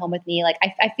has to come home with me. Like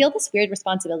I feel this weird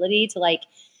responsibility to like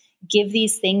give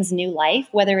these things new life,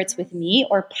 whether it's with me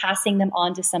or passing them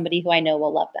on to somebody who I know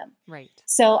will love them. Right.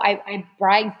 So I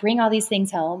bring all these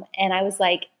things home and I was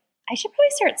like, I should probably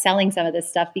start selling some of this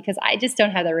stuff because I just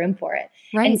don't have the room for it.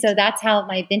 Right. And so that's how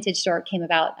my vintage store came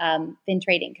about, Finn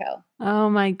Trading Co. Oh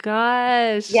my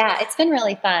gosh. Yeah, it's been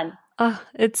really fun. Oh,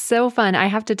 it's so fun. I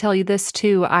have to tell you this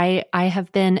too. I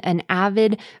have been an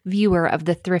avid viewer of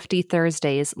the Thrifty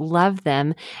Thursdays. Love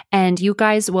them. And you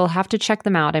guys will have to check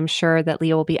them out. I'm sure that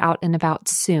Leah will be out and about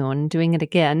soon doing it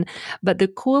again. But the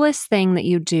coolest thing that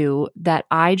you do that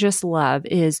I just love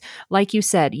is, like you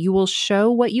said, you will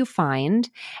show what you find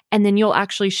and then you'll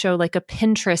actually show like a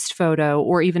Pinterest photo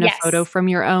or even a photo from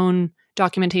your own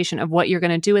documentation of what you're going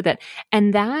to do with it.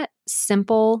 And that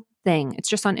simple thing. It's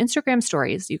just on Instagram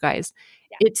stories, you guys.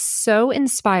 Yeah. It's so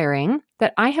inspiring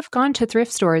that I have gone to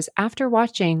thrift stores after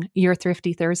watching your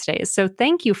Thrifty Thursdays. So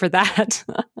thank you for that.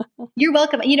 You're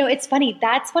welcome. It's funny.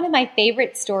 That's one of my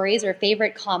favorite stories or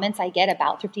favorite comments I get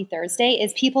about Thrifty Thursday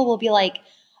is people will be like,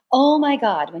 oh my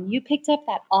God, when you picked up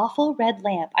that awful red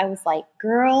lamp, I was like,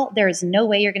 girl, there is no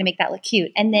way you're going to make that look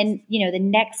cute. And then, the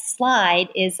next slide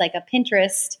is like a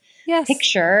Pinterest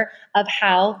picture of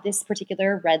how this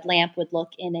particular red lamp would look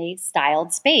in a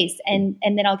styled space. And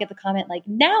then I'll get the comment like,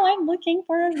 now I'm looking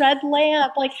for a red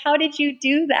lamp. Like, how did you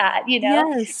do that?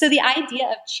 Yes. So the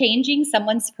idea of changing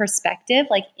someone's perspective,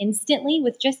 like instantly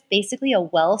with just basically a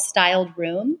well-styled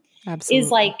room is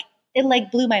like, it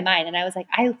like blew my mind. And I was like,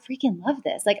 I freaking love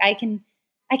this. Like I can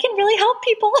really help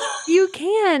people. You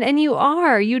can, and you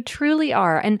are. You truly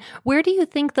are. And where do you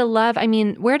think the love,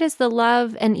 where does the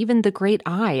love and even the great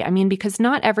eye, because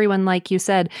not everyone, like you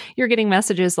said, you're getting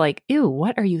messages like, ew,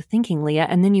 what are you thinking, Leah?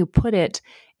 And then you put it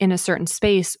in a certain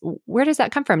space. Where does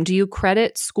that come from? Do you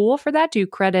credit school for that? Do you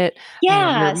credit your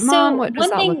mom? So what does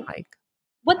that look like?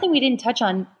 One thing we didn't touch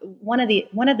on, one of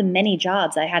the many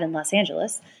jobs I had in Los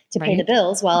Angeles to pay the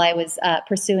bills while I was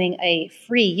pursuing a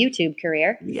free YouTube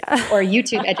career or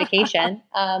YouTube education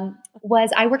was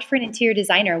I worked for an interior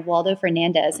designer, Waldo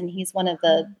Fernandez, and he's one of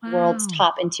the world's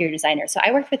top interior designers. So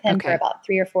I worked with him for about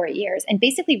 3 or 4 years and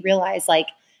basically realized like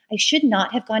I should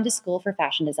not have gone to school for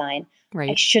fashion design.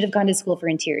 Right. I should have gone to school for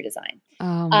interior design.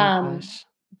 Oh my gosh.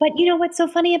 But what's so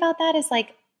funny about that is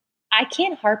like, I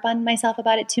can't harp on myself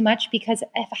about it too much because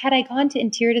had I gone to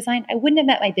interior design, I wouldn't have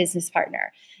met my business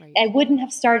partner. Right. I wouldn't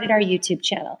have started our YouTube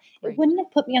channel. Right. It wouldn't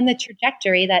have put me on the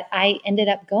trajectory that I ended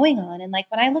up going on. And like,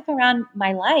 when I look around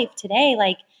my life today,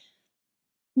 like,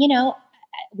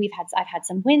 I've had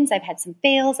some wins, I've had some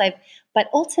fails, but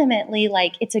ultimately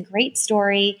like, it's a great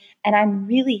story and I'm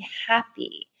really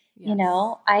happy. Yes.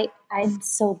 I'm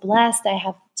so blessed. I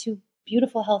have 2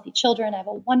 beautiful, healthy children. I have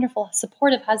a wonderful,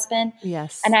 supportive husband.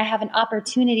 Yes. And I have an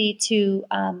opportunity to,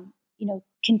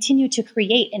 continue to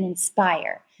create and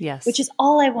inspire, Yes. which is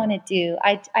all I want to do.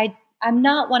 I'm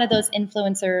not one of those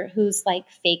influencer who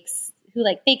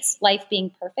fakes life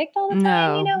being perfect all the time.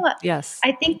 No. You know what? Yes.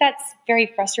 I think that's very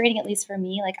frustrating, at least for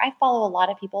me. Like, I follow a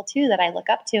lot of people too that I look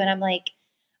up to, and I'm like,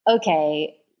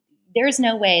 okay, there's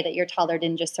no way that your toddler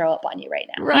didn't just throw up on you right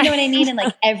now. Right. You know what I mean? And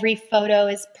like every photo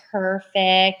is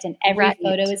perfect and every Right.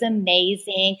 photo is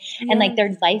amazing. Yes. And like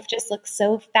their life just looks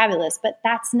so fabulous, but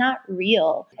that's not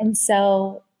real. And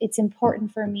so it's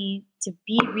important for me to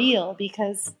be real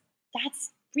because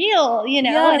that's real, you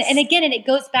know? Yes. And again, and it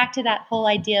goes back to that whole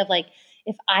idea of like,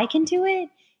 if I can do it,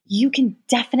 you can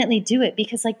definitely do it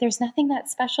because like there's nothing that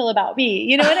special about me.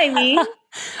 You know what I mean?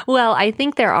 Well, I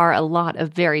think there are a lot of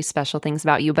very special things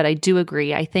about you, but I do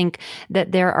agree. I think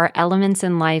that there are elements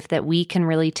in life that we can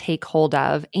really take hold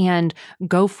of and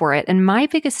go for it. And my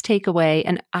biggest takeaway,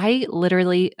 and I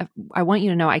want you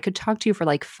to know, I could talk to you for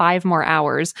like 5 more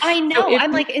hours. I know. So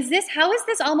I'm like, how is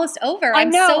this almost over? I I'm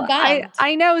know, so bummed.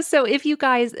 I know. So if you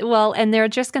guys, and they're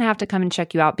just going to have to come and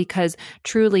check you out because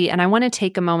truly, and I want to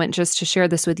take a moment just to share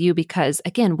this with you because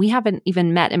again, we haven't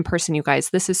even met in person, you guys.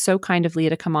 This is so kind of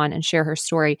Leah to come on and share her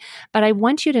story. But I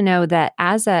want you to know that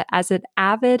as an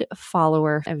avid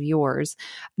follower of yours,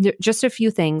 just a few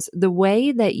things. The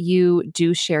way that you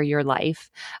do share your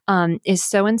life is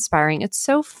so inspiring. It's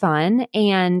so fun.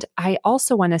 And I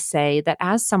also want to say that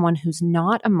as someone who's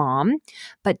not a mom,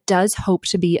 but does hope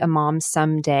to be a mom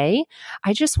someday,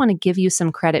 I just want to give you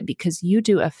some credit because you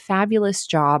do a fabulous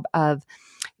job of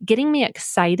getting me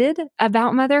excited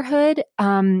about motherhood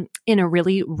in a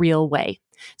really real way.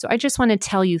 So I just want to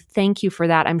tell you, thank you for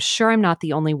that. I'm sure I'm not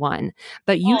the only one,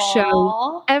 but you show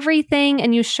Aw. everything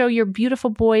and you show your beautiful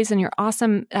boys and your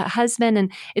awesome husband.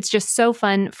 And it's just so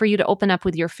fun for you to open up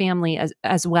with your family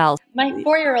as well. My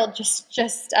 4-year-old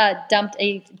just dumped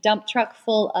a dump truck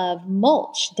full of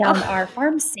mulch down our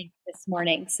farm sink this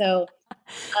morning. So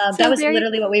that was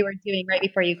literally what we were doing right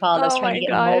before you called. I was trying to get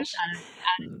mulch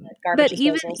out of the garbage But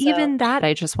disposal. even that,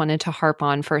 I just wanted to harp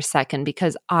on for a second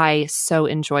because I so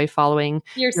enjoy following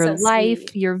your so life,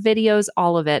 sweet. your videos,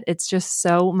 all of it. It's just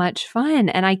so much fun.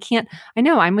 And I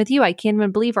know I'm with you. I can't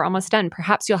even believe we're almost done.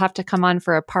 Perhaps you'll have to come on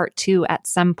for a part 2 at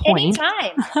some point.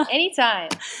 Anytime.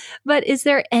 But is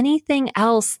there anything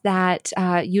else that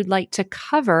you'd like to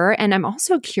cover? And I'm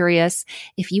also curious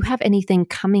if you have anything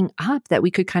coming up that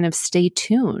we could kind of stay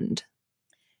tuned.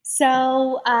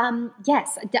 So,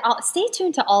 yes, stay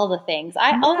tuned to all the things.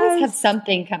 I always have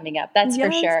something coming up, that's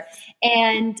for sure.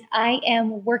 And I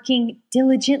am working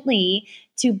diligently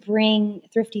to bring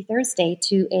Thrifty Thursday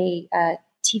to a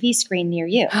TV screen near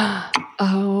you.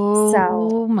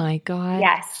 Oh my God.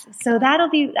 Yes. So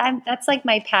that's like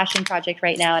my passion project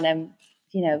right now. And I'm,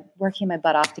 working my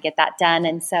butt off to get that done.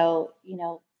 And so,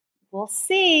 we'll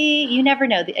see. You never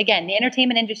know. Again, the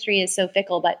entertainment industry is so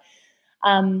fickle, but,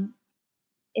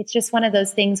 it's just one of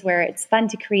those things where it's fun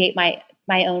to create my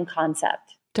own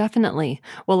concept. Definitely.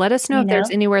 Well, let us know if there's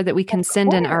anywhere that we can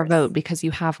send in our vote because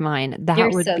you have mine.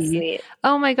 That would be sweet.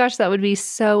 Oh my gosh, that would be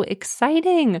so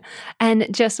exciting.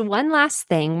 And just one last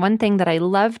thing, one thing that I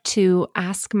love to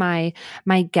ask my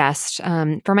guest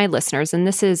for my listeners, and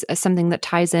this is something that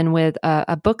ties in with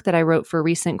a book that I wrote for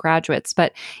recent graduates,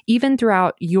 but even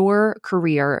throughout your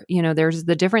career, there's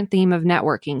the different theme of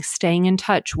networking, staying in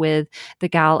touch with the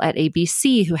gal at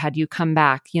ABC who had you come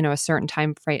back, a certain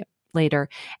time frame later,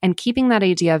 and keeping that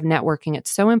idea of networking.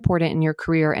 It's so important in your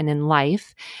career and in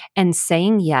life, and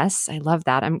saying yes. I love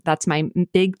that. That's my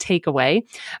big takeaway.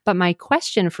 But my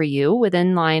question for you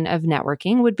within line of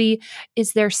networking would be,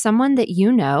 is there someone that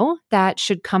you know that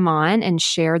should come on and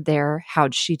share their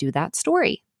how'd she do that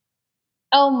story?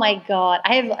 Oh my God.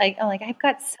 I've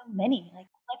got so many.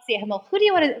 Let's see, Himmel, who do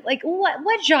you want to,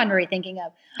 what genre are you thinking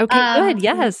of? Okay, good.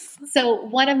 Yes. So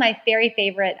one of my very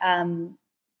favorite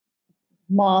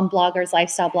mom bloggers,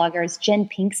 lifestyle bloggers, Jen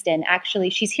Pinkston. Actually,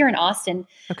 she's here in Austin.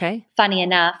 Okay. Funny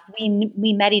enough,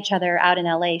 we met each other out in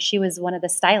LA. She was one of the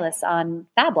stylists on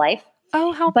Fab Life.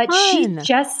 Oh, how but fun.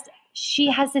 she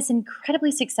has this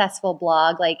incredibly successful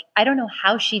blog. I don't know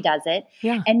how she does it.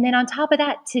 Yeah. And then on top of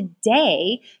that,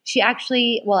 today, she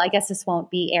actually, I guess this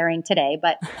won't be airing today,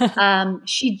 but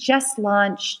she just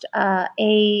launched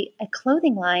a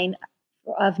clothing line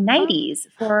of nighties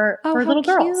for little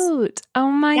how girls. Cute.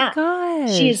 Oh my Yeah.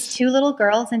 gosh. She has 2 little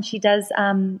girls, and she does,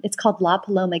 it's called La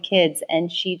Paloma Kids,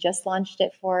 and she just launched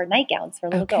it for nightgowns for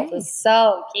little girls. It was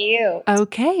so cute.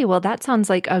 Okay, well, that sounds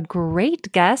like a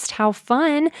great guest. How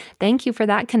fun. Thank you for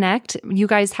that connect. You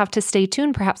guys have to stay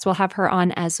tuned. Perhaps we'll have her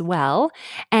on as well.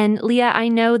 And Leah, I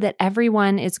know that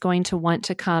everyone is going to want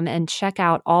to come and check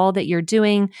out all that you're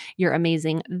doing, your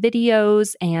amazing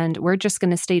videos, and we're just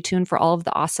going to stay tuned for all of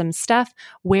the awesome stuff.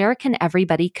 Where can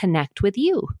everybody connect with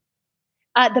you?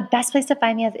 The best place to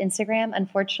find me is Instagram.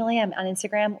 Unfortunately, I'm on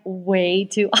Instagram way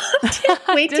too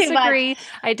often, way too much.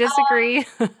 I disagree.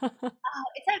 It's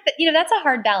not, that's a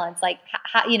hard balance. Like,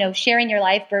 sharing your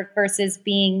life versus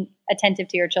being attentive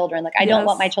to your children. Like, I don't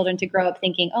want my children to grow up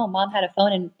thinking, oh, mom had a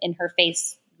phone in her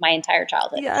face my entire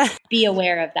childhood. Yeah. Be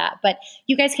aware of that. But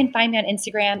you guys can find me on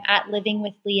Instagram at Living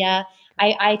with Leah.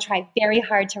 I try very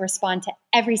hard to respond to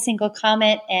every single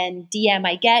comment and DM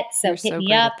I get. So hit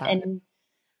me up and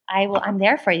I'm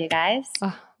there for you guys.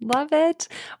 Oh, love it.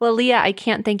 Well, Leah, I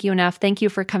can't thank you enough. Thank you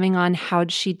for coming on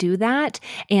How'd She Do That?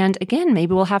 And again,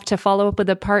 maybe we'll have to follow up with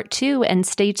a part 2 and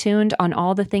stay tuned on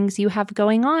all the things you have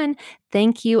going on.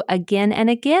 Thank you again and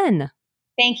again.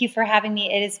 Thank you for having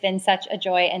me. It has been such a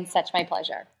joy and such my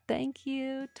pleasure. Thank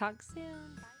you. Talk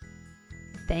soon.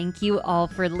 Thank you all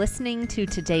for listening to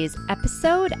today's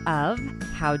episode of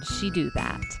How'd She Do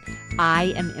That?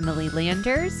 I am Emily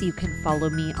Landers. You can follow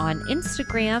me on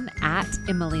Instagram at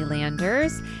Emily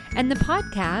Landers and the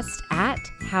podcast at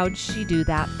How'd She Do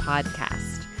That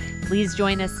Podcast. Please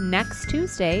join us next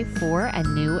Tuesday for a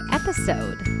new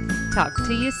episode. Talk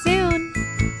to you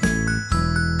soon.